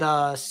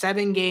the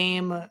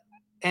 7-game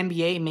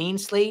NBA main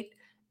slate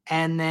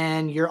and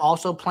then you're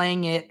also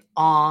playing it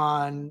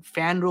on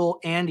FanDuel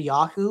and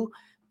Yahoo,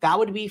 that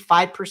would be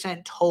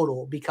 5%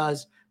 total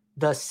because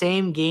the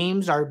same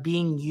games are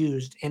being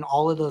used in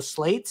all of those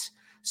slates.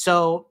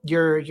 So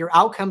your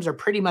outcomes are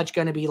pretty much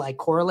going to be like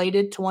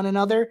correlated to one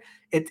another.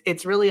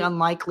 It's really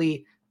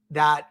unlikely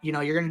that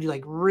you're going to do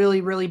like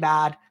really, really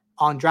bad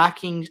on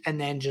DraftKings and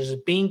then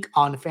just bink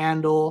on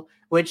FanDuel,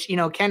 which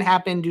can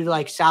happen due to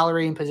like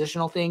salary and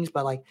positional things,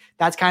 but like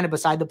that's kind of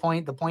beside the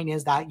point. The point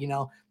is that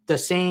the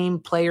same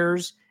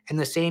players and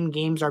the same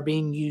games are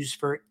being used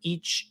for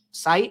each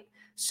site.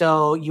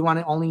 So you want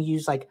to only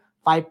use like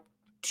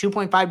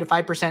 2.5 to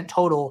 5%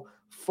 total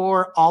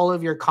for all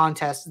of your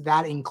contests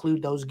that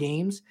include those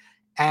games.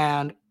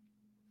 And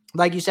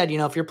like you said,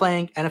 if you're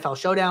playing NFL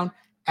Showdown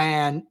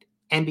and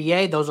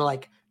NBA, those are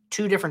like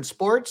two different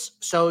sports.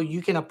 So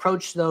you can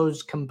approach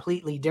those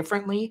completely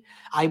differently.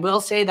 I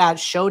will say that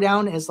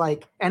Showdown is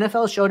like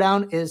NFL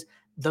Showdown is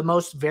the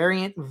most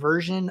variant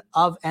version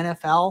of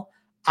NFL.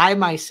 I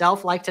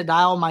myself like to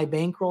dial my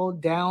bankroll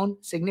down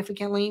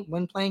significantly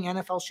when playing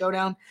NFL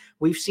Showdown.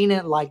 We've seen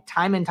it like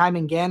time and time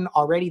again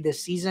already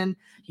this season.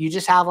 You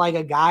just have like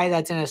a guy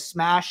that's in a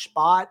smash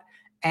spot,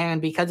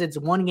 and because it's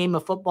one game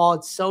of football,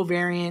 it's so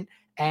variant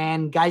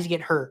and guys get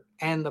hurt.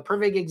 And the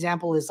perfect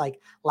example is like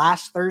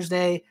last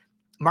Thursday,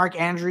 Mark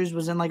Andrews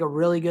was in like a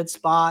really good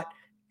spot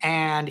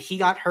and he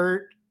got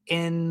hurt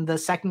in the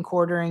second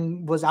quarter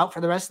and was out for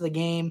the rest of the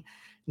game.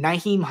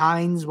 Nyheim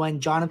Hines, when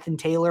Jonathan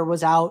Taylor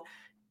was out,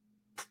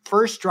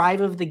 first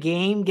drive of the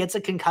game, gets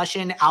a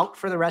concussion, out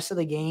for the rest of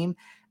the game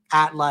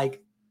at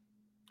like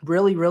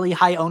really, really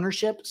high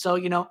ownership. So,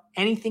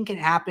 anything can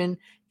happen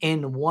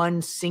in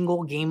one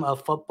single game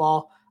of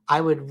football.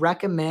 I would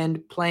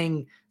recommend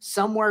playing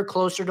somewhere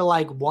closer to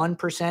like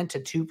 1% to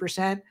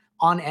 2%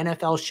 on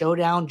NFL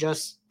Showdown,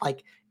 just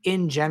like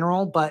in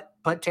general. But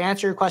to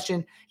answer your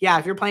question, yeah,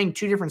 if you're playing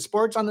two different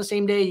sports on the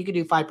same day, you could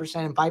do 5%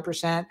 and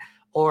 5%.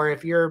 Or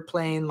if you're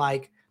playing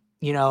like,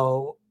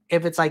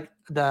 if it's like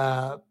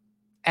the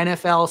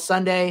NFL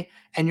Sunday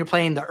and you're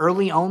playing the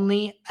early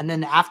only and then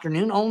the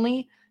afternoon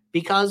only,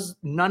 because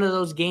none of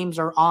those games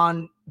are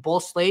on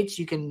both slates,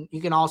 you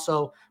can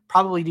also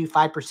probably do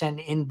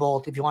 5% in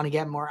both if you want to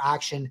get more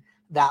action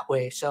that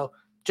way. So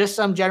just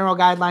some general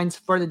guidelines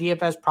for the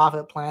DFS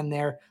profit plan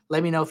there.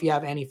 Let me know if you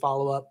have any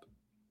follow-up.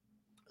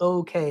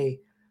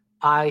 Okay.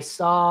 I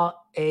saw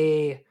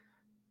a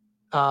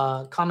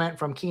comment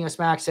from King of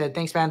Smack, said,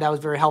 thanks, man. That was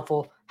very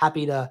helpful.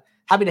 Happy to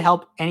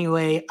help any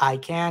way I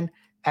can.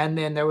 And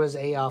then there was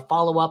a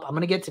follow-up. I'm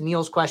going to get to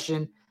Neil's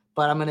question,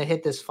 but I'm going to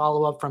hit this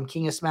follow-up from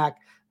King of Smack.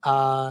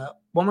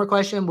 One more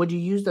question. Would you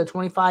use the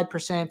 25%,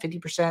 50%,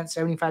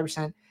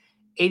 75%,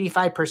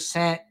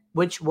 85%?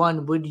 Which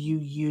one would you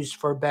use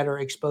for better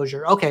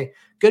exposure? Okay,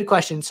 good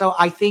question. So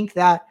I think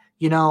that,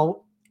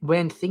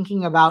 when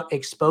thinking about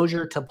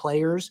exposure to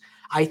players,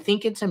 I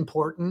think it's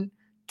important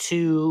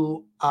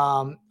to,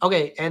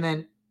 okay.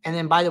 And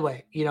then by the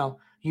way,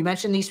 you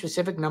mentioned these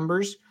specific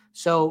numbers.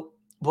 So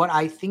what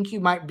I think you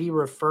might be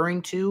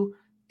referring to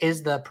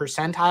is the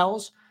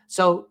percentiles.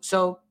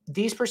 So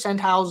these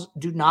percentiles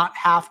do not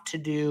have to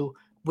do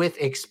with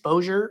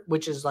exposure,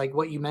 which is like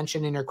what you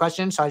mentioned in your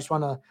question. So I just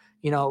want to,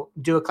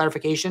 do a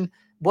clarification.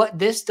 What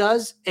this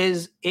does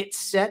is it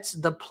sets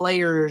the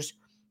player's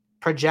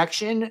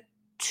projection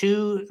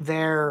to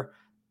their,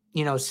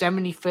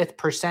 75th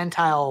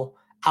percentile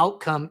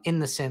outcome in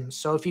the Sims.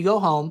 So if you go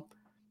home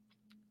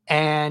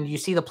and you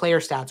see the player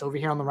stats over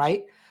here on the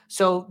right,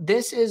 so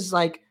this is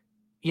like,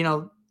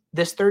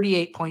 this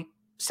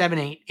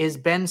 38.78 is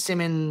Ben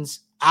Simmons'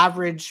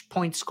 average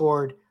point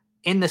scored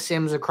in the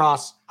Sims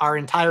across our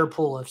entire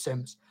pool of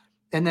Sims.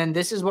 And then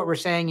this is what we're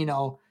saying,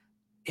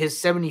 his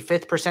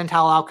 75th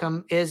percentile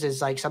outcome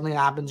is like something that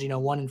happens,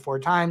 1 in 4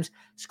 times,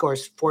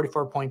 scores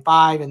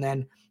 44.5. And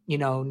then,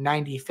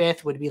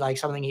 95th would be like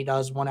something he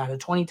does 1 out of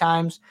 20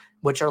 times.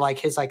 which are like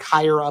his like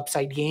higher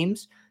upside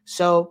games.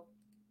 So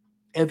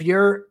if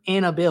you're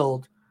in a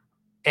build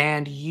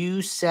and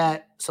you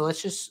set, so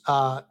let's just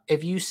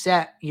if you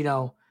set,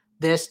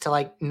 this to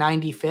like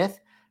 95th,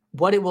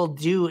 what it will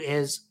do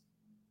is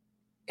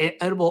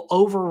it will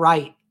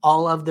overwrite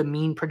all of the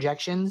mean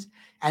projections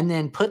and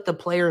then put the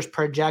players'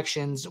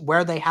 projections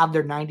where they have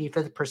their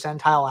 95th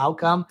percentile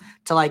outcome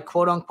to like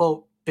quote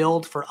unquote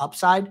build for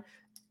upside.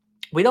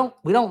 We don't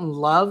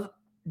love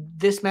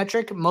this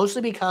metric,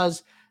 mostly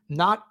because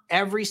not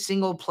every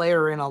single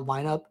player in a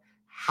lineup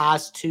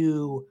has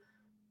to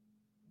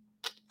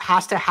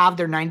have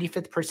their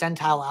 95th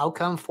percentile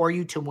outcome for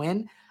you to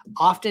win.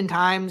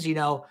 Oftentimes,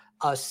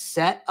 a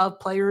set of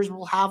players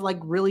will have like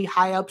really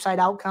high upside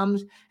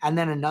outcomes, and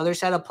then another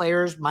set of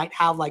players might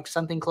have like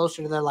something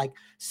closer to their like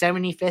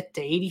 75th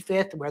to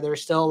 85th, where they're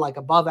still like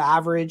above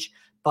average,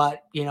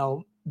 but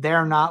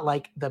they're not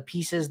like the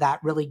pieces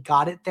that really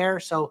got it there.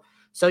 So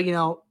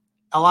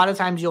a lot of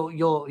times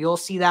you'll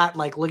see that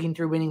like looking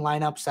through winning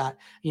lineups that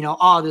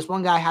oh, this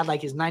one guy had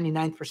like his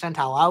 99th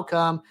percentile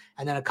outcome,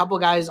 and then a couple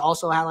guys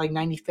also had like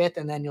 95th,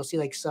 and then you'll see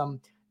like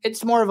some.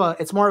 It's more of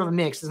a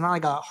mix. It's not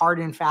like a hard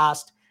and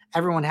fast.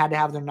 Everyone had to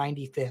have their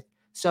 95th.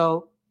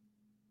 So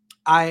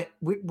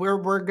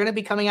we're going to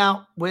be coming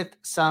out with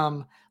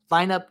some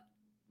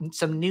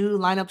new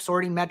lineup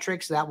sorting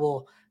metrics that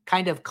will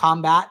kind of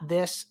combat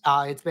this.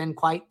 It's been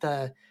quite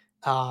the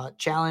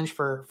challenge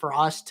for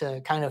us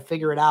to kind of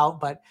figure it out,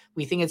 but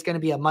we think it's going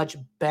to be a much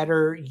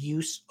better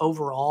use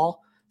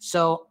overall.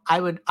 So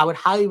I would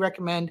highly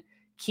recommend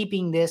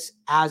keeping this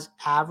as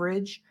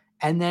average.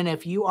 And then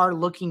if you are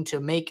looking to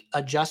make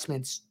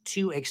adjustments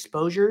to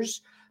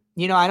exposures,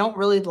 I don't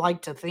really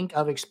like to think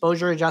of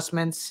exposure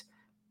adjustments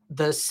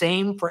the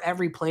same for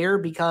every player,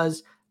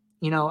 because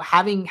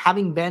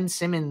having Ben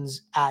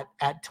Simmons at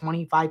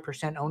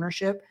 25%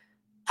 ownership,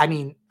 at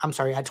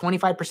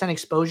 25%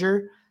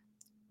 exposure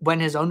when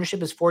his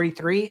ownership is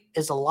 43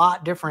 is a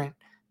lot different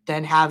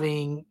than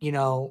having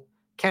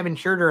Kevin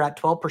Huerter at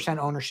 12%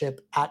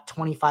 ownership at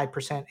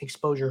 25%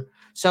 exposure.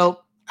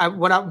 So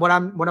what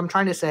I'm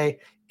trying to say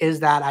is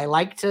that I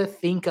like to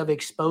think of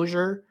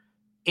exposure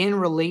in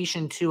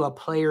relation to a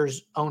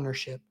player's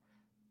ownership.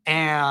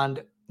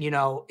 And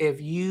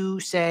if you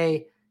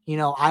say,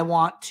 I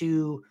want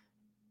to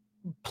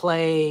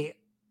play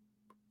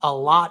a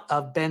lot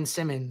of Ben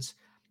Simmons,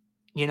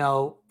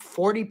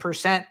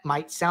 40%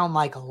 might sound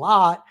like a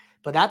lot,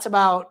 but that's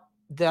about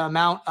the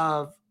amount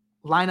of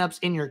lineups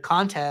in your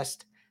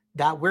contest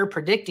that we're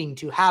predicting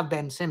to have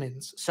Ben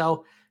Simmons.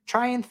 So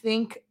try and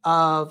think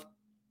of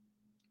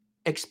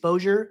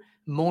exposure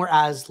more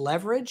as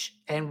leverage,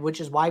 and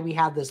which is why we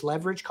have this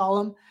leverage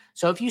column.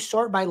 So if you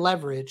sort by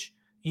leverage,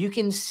 you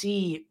can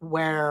see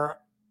where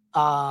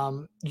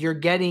you're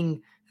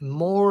getting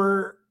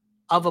more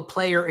of a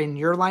player in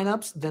your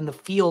lineups than the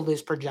field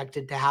is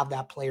projected to have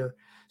that player.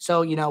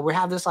 So, we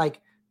have this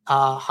like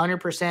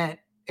 100%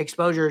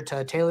 exposure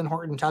to Taylor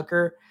Horton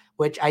Tucker,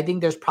 which I think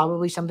there's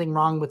probably something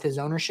wrong with his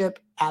ownership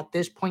at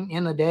this point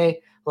in the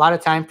day. A lot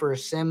of time for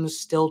Sims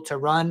still to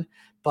run,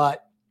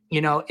 but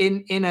in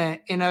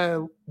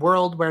a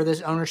world where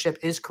this ownership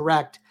is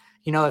correct,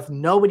 if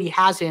nobody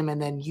has him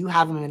and then you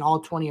have him in all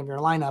 20 of your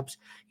lineups,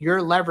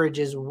 your leverage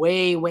is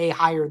way, way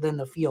higher than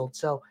the field.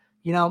 So,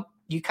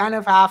 you kind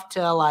of have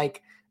to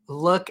like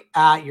look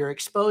at your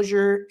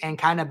exposure and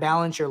kind of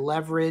balance your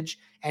leverage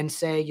and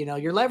say,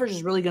 your leverage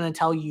is really going to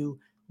tell you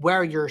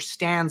where your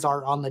stands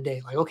are on the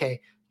day. Like,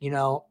 okay,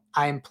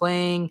 I'm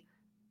playing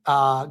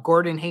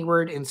Gordon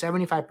Hayward in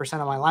 75%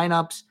 of my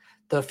lineups.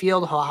 The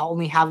field, I'll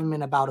only have him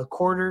in about a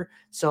quarter.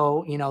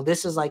 So,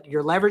 this is like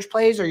your leverage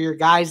plays or your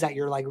guys that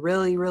you're like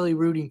really, really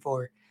rooting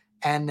for.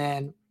 And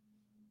then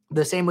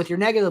the same with your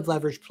negative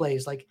leverage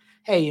plays. Like,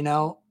 hey,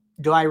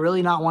 do I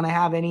really not want to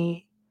have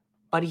anybody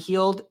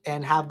healed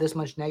and have this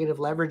much negative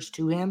leverage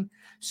to him?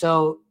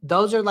 So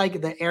those are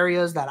like the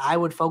areas that I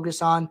would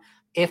focus on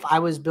if I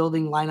was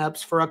building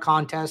lineups for a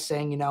contest,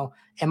 saying,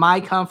 am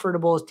I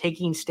comfortable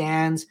taking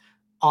stands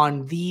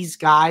on these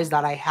guys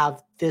that I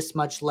have this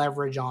much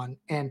leverage on?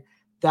 And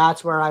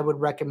that's where I would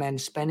recommend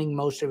spending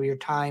most of your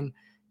time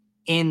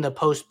in the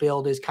post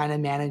build, is kind of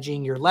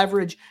managing your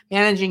leverage,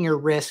 managing your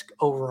risk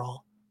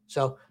overall.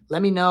 So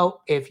let me know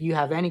if you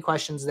have any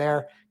questions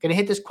there. Going to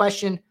hit this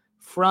question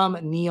from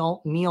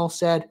Neil. Neil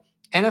said,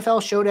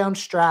 NFL Showdown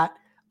strat.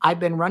 I've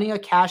been running a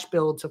cash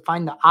build to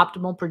find the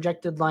optimal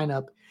projected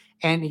lineup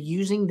and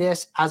using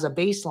this as a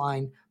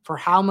baseline for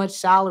how much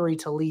salary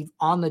to leave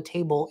on the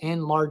table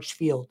in large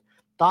field.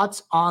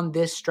 Thoughts on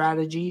this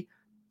strategy?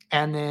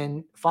 And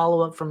then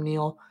follow up from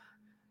Neil.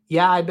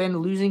 Yeah, I've been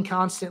losing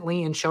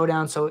constantly in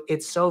Showdown, so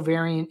it's so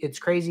variant. It's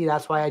crazy.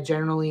 That's why I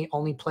generally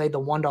only play the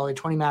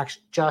 $1.20 max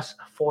just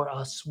for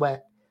a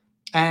sweat.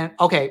 And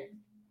okay,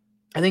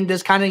 I think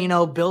this kind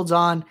of, builds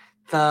on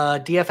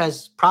the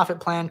DFS profit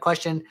plan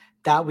question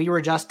that we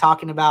were just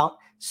talking about.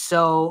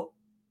 So,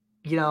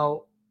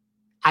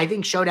 I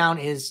think Showdown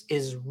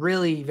is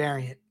really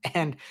variant.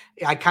 And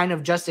I kind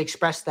of just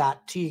expressed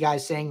that to you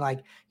guys, saying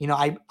like,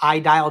 I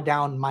dialed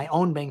down my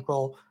own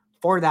bankroll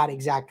for that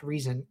exact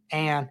reason.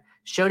 And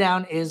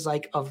Showdown is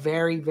like a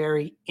very,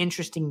 very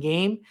interesting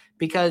game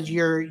because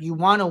you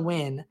want to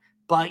win,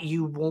 but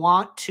you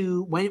want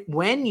to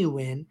when you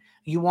win,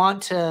 you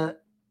want to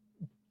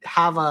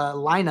have a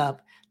lineup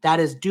that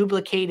is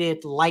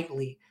duplicated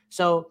lightly.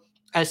 So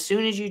as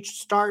soon as you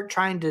start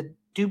trying to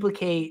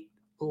duplicate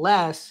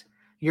less,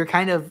 you're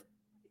kind of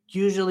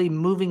usually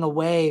moving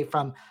away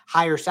from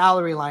higher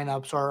salary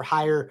lineups or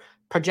higher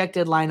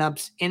projected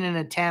lineups in an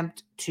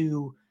attempt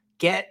to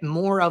get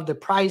more of the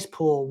prize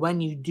pool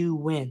when you do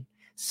win.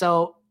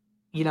 So,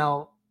 you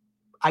know,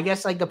 I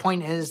guess like the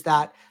point is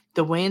that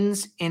the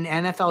wins in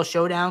NFL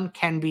Showdown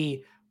can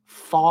be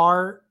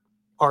far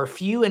or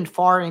few and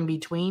far in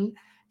between,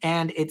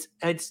 and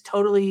it's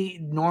totally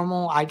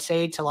normal, I'd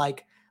say, to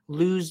like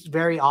lose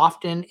very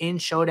often in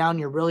Showdown.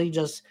 You're really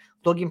just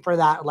looking for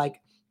that like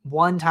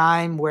one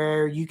time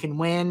where you can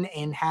win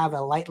and have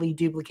a lightly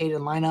duplicated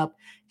lineup,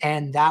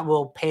 and that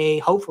will pay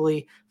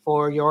hopefully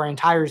for your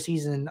entire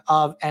season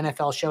of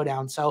NFL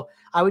Showdown. So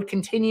I would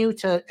continue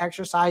to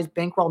exercise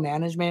bankroll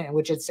management,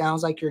 which it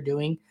sounds like you're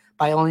doing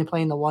by only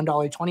playing the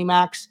 $1.20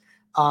 max.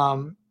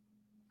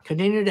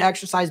 Continue to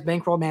exercise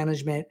bankroll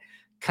management.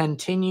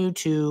 Continue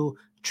to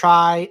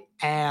try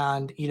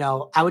and,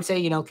 I would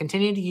say,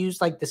 continue to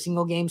use like the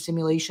single game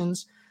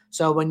simulations.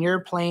 So when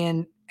you're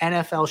playing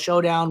NFL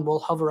Showdown, we'll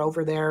hover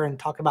over there and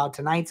talk about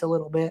tonight's a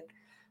little bit.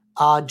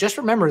 Just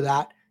remember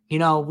that,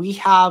 we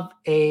have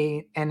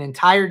an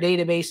entire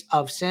database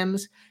of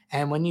sims.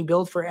 And when you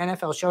build for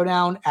NFL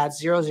Showdown at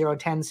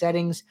 0010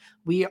 settings,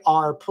 we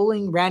are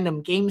pulling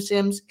random game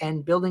sims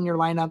and building your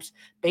lineups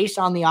based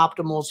on the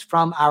optimals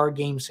from our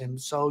game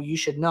sims. So you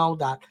should know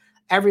that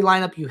every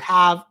lineup you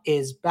have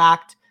is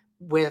backed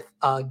with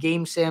a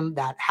game sim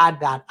that had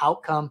that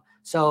outcome.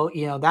 So,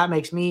 that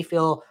makes me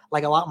feel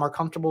like a lot more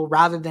comfortable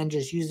rather than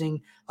just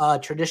using a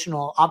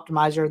traditional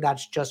optimizer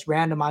that's just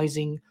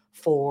randomizing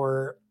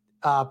for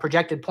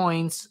projected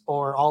points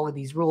or all of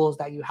these rules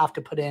that you have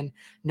to put in.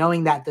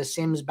 Knowing that the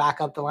sims back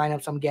up the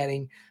lineups I'm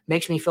getting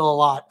makes me feel a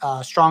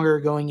lot stronger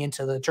going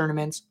into the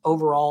tournaments.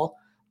 Overall,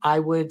 I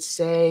would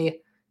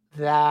say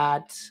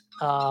that,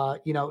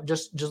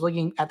 just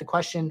looking at the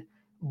question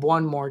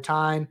one more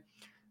time,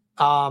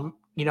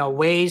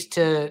 ways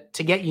to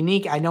get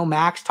unique. I know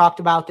Max talked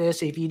about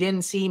this. If you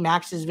didn't see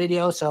Max's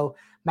video, so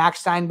Max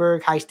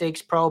Steinberg, high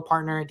stakes pro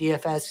partner at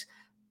DFS,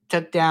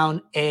 took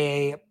down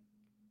a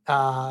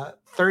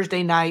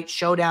Thursday night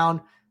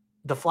showdown,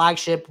 the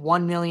flagship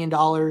 $1 million,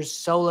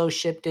 solo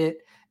shipped it,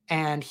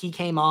 and he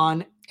came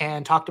on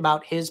and talked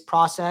about his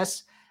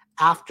process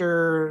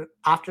after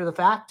the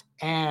fact,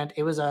 and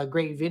it was a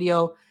great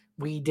video.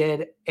 We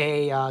did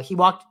he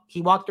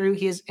walked through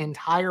his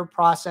entire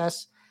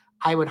process.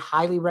 I would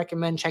highly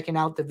recommend checking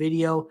out the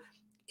video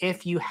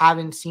if you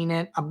haven't seen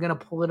it. I'm gonna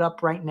pull it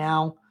up right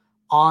now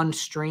on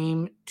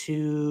stream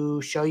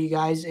to show you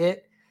guys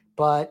it,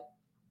 but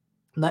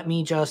let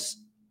me just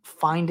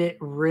find it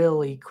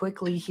really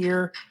quickly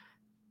here.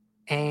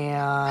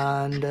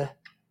 And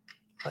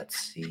let's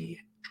see.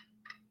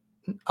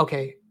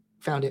 Okay,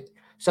 found it.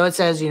 So it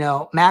says,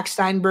 Max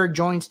Steinberg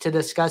joins to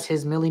discuss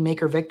his Millie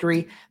Maker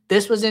victory.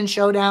 This was in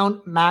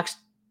Showdown. Max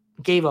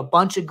gave a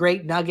bunch of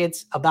great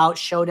nuggets about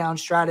Showdown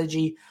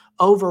strategy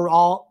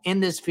overall in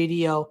this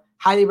video.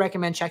 Highly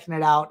recommend checking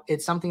it out.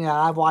 It's something that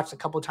I've watched a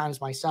couple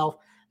times myself.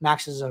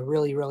 Max is a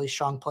really, really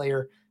strong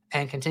player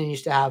and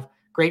continues to have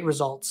great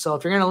results. So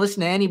if you're going to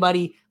listen to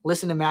anybody,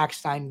 listen to Max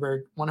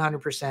Steinberg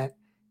 100%.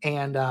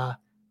 And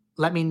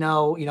let me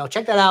know,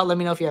 check that out. Let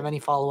me know if you have any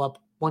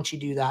follow-up once you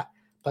do that.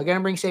 But I'm going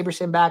to bring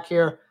SaberSim back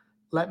here.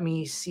 Let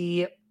me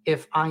see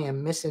if I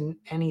am missing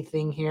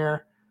anything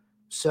here.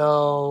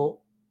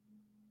 So,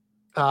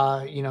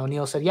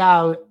 Neil said,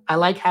 yeah, I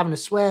like having to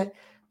sweat,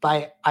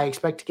 but I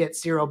expect to get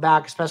 0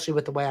 back, especially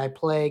with the way I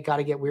play. Got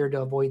to get weird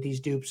to avoid these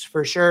dupes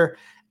for sure.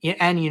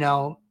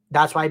 And,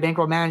 that's why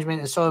bankroll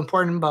management is so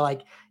important. But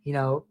like,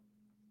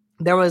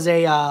 there was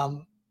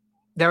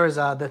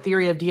the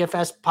Theory of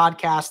DFS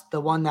podcast,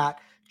 the one that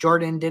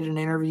Jordan did an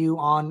interview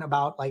on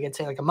about, like, I'd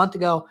say like a month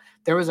ago.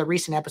 There was a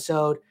recent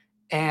episode,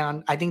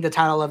 and I think the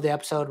title of the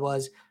episode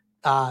was,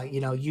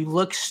 you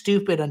look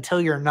stupid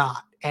until you're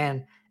not.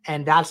 And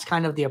that's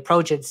kind of the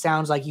approach it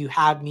sounds like you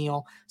have,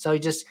 Neil. So you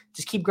just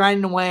keep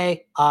grinding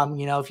away.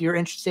 If you're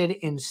interested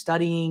in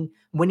studying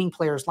winning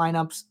players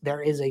lineups,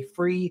 there is a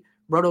free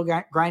Roto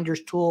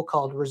Grinders tool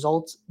called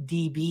Results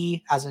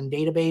DB, as in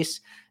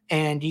database.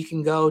 And you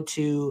can go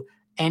to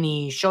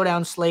any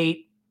showdown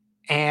slate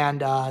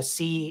and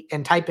see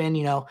and type in,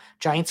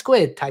 Giant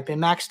Squid, type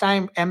in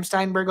M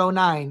Steinberg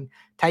 09,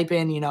 type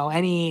in,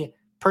 any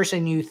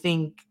person you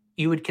think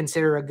you would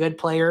consider a good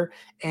player,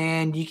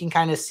 and you can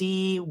kind of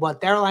see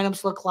what their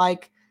lineups look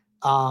like.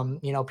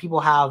 People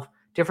have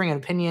differing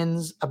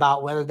opinions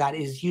about whether that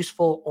is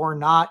useful or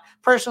not.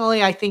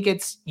 Personally, I think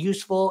it's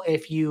useful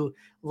if you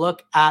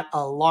look at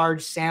a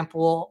large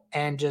sample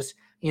and just,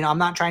 I'm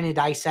not trying to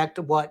dissect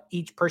what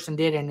each person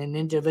did in an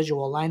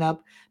individual lineup,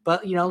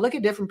 but, look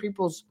at different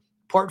people's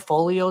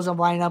portfolios of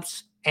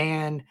lineups.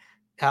 And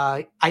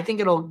I think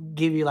it'll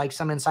give you like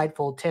some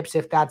insightful tips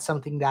if that's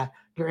something that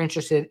you're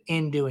interested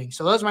in doing.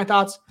 So those are my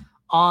thoughts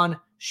on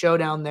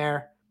Showdown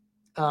there.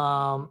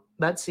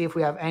 Let's see if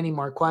we have any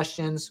more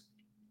questions.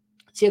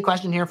 See a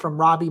question here from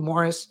Robbie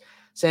Morris.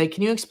 Say,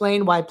 can you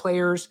explain why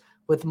players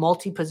with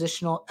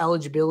multi-positional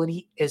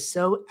eligibility is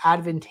so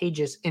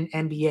advantageous in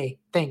NBA?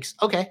 Thanks.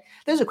 Okay.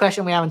 There's a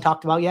question we haven't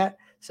talked about yet.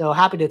 So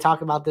happy to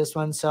talk about this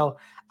one. So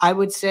I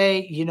would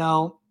say,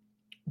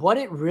 what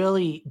it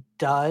really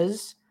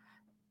does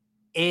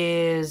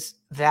is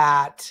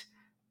that,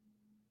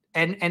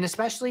 and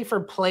especially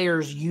for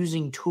players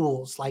using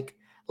tools like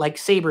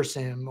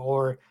SaberSim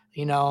or,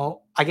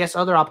 I guess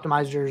other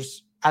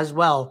optimizers as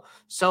well.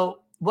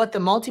 So what the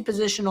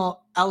multi-positional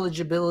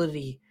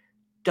eligibility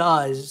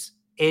does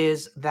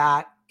is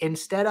that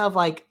instead of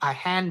like a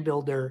hand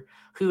builder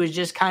who is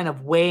just kind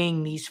of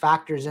weighing these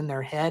factors in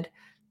their head,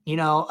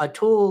 a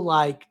tool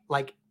like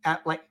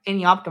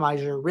any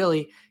optimizer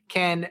really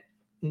can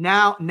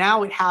now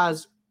it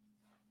has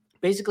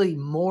basically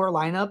more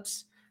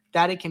lineups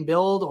that it can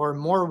build or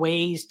more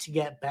ways to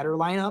get better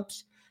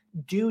lineups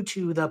due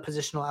to the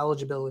positional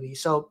eligibility.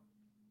 So,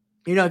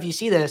 if you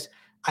see this,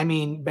 I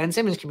mean, Ben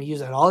Simmons can be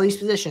used at all these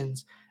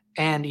positions,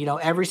 and,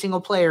 every single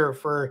player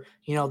for,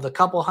 the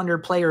couple hundred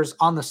players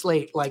on the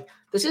slate. Like,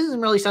 this isn't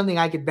really something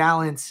I could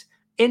balance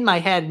in my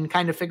head and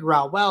kind of figure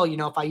out, well,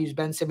 if I use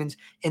Ben Simmons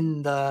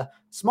in the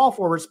small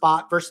forward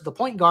spot versus the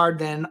point guard,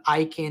 then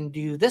I can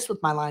do this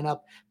with my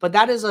lineup. But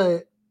that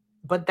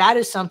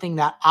is something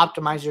that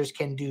optimizers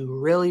can do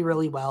really,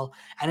 really well.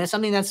 And it's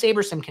something that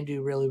SaberSim can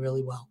do really,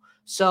 really well.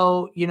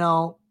 So,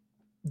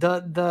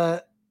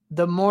 the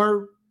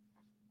more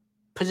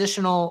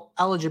positional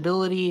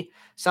eligibility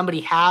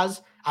somebody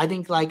has, I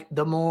think like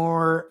the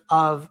more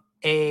of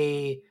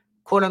a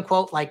quote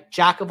unquote, like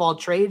jack of all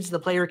trades the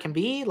player can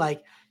be.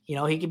 Like,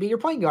 he can be your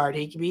point guard.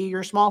 He can be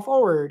your small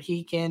forward.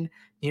 He can,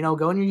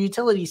 go in your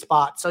utility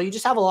spot. So you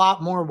just have a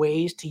lot more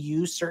ways to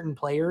use certain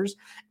players,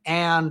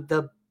 and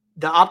the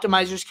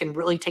optimizers can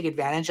really take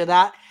advantage of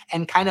that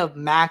and kind of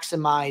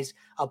maximize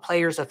a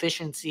player's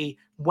efficiency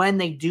when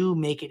they do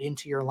make it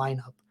into your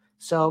lineup.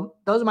 So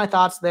those are my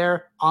thoughts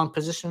there on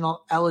positional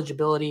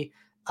eligibility.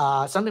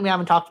 Something we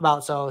haven't talked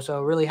about.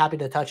 So really happy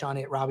to touch on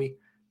it, Robbie.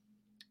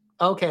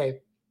 Okay.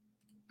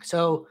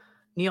 So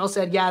Neil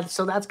said, yeah,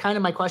 so that's kind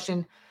of my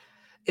question.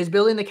 Is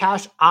building the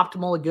cash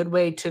optimal a good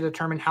way to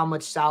determine how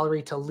much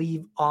salary to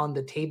leave on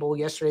the table?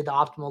 Yesterday, the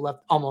optimal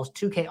left almost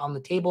 2K on the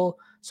table.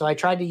 So I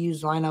tried to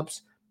use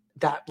lineups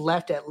that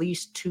left at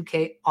least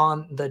 2K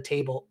on the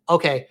table.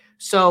 Okay.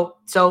 So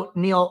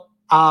Neil,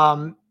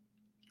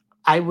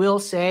 I will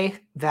say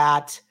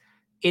that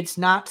it's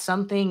not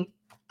something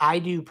I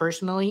do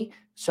personally.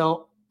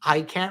 So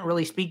I can't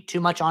really speak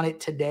too much on it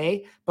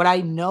today, but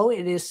I know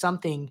it is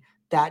something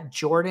that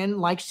Jordan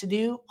likes to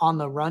do on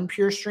the Run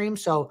Pure stream.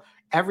 So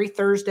every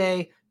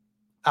Thursday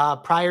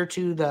prior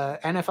to the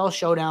NFL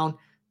Showdown,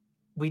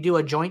 we do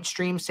a joint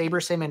stream,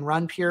 SaberSim and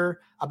Run Pure,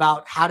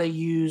 about how to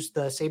use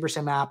the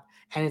SaberSim app,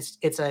 and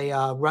it's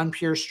a Run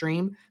Pure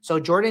stream. So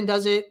Jordan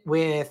does it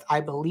with,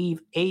 I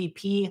believe,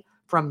 AP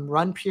from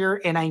Run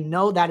Pure, and I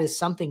know that is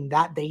something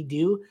that they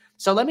do.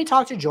 So let me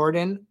talk to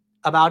Jordan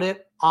about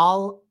it.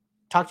 I'll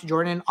talk to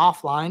Jordan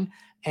offline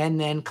and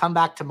then come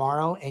back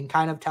tomorrow and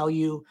kind of tell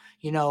you,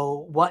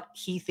 what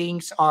he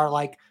thinks are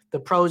like the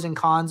pros and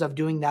cons of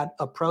doing that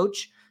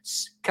approach.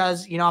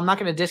 Because, I'm not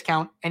going to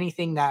discount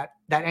anything that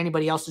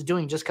anybody else is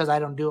doing just because I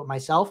don't do it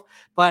myself.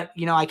 But,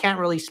 I can't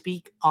really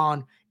speak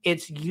on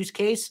its use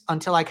case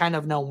until I kind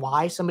of know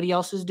why somebody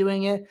else is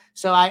doing it.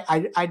 So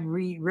I'd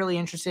be really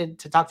interested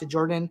to talk to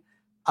Jordan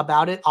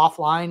about it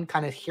offline,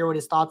 kind of hear what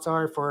his thoughts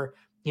are for,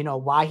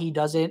 why he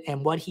does it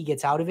and what he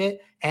gets out of it.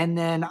 And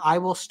then I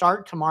will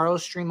start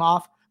tomorrow's stream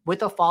off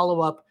with a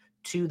follow-up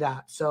to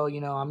that. So,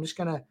 I'm just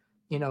going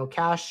to,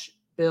 cash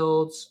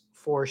builds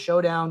for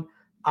Showdown.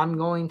 I'm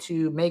going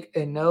to make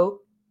a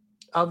note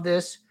of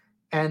this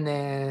and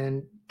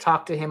then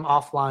talk to him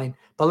offline.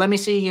 But let me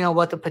see,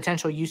 what the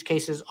potential use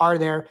cases are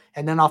there,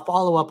 and then I'll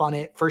follow up on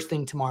it first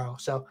thing tomorrow.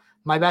 So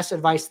my best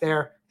advice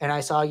there. And I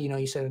saw,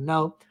 you said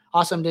no.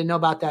 Awesome. Didn't know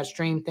about that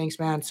stream. Thanks,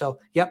 man. So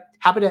yep.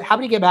 Happy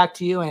to get back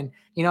to you. And,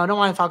 I don't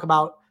want to talk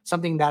about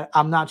something that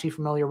I'm not too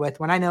familiar with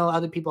when I know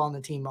other people on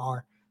the team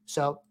are.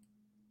 So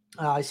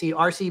I see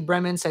RC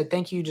Bremen said,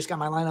 thank you. Just got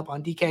my lineup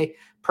on DK.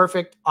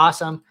 Perfect.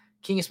 Awesome.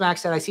 King of Smack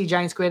said, I see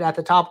Giant Squid at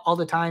the top all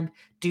the time.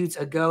 Dude's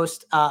a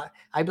ghost.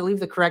 I believe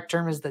the correct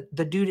term is that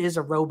the dude is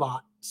a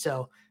robot.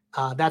 So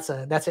that's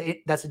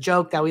a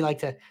joke that we like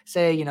to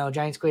say.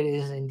 Giant Squid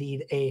is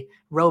indeed a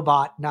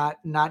robot,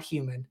 not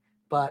human.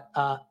 But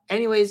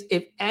anyways,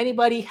 if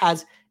anybody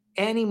has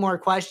any more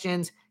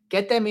questions,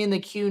 get them in the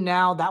queue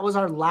now. That was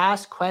our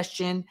last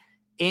question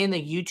in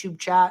the YouTube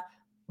chat.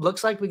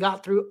 Looks like we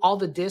got through all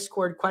the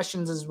Discord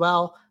questions as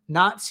well.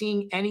 Not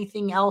seeing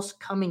anything else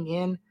coming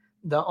in.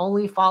 The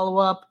only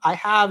follow-up I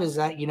have is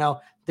that,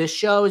 this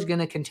show is going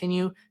to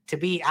continue to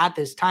be at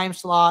this time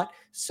slot.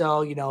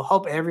 So,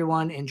 hope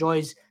everyone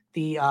enjoys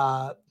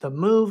the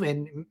move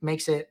and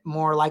makes it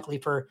more likely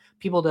for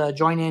people to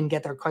join in,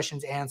 get their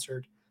questions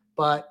answered.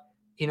 But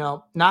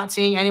not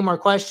seeing any more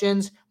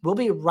questions. We'll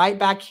be right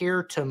back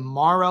here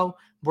tomorrow.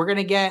 We're going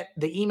to get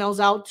the emails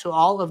out to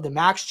all of the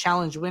Max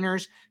Challenge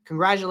winners.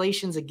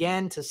 Congratulations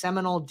again to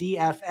Seminole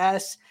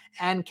DFS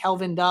and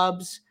Kelvin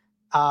Dubs,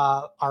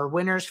 our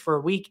winners for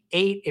week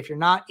 8. If you're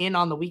not in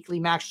on the weekly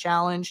Max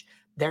Challenge,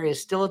 there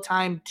is still a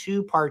time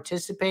to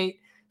participate.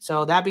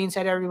 So that being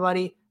said,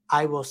 everybody,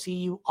 I will see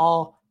you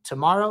all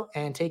tomorrow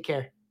and take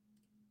care.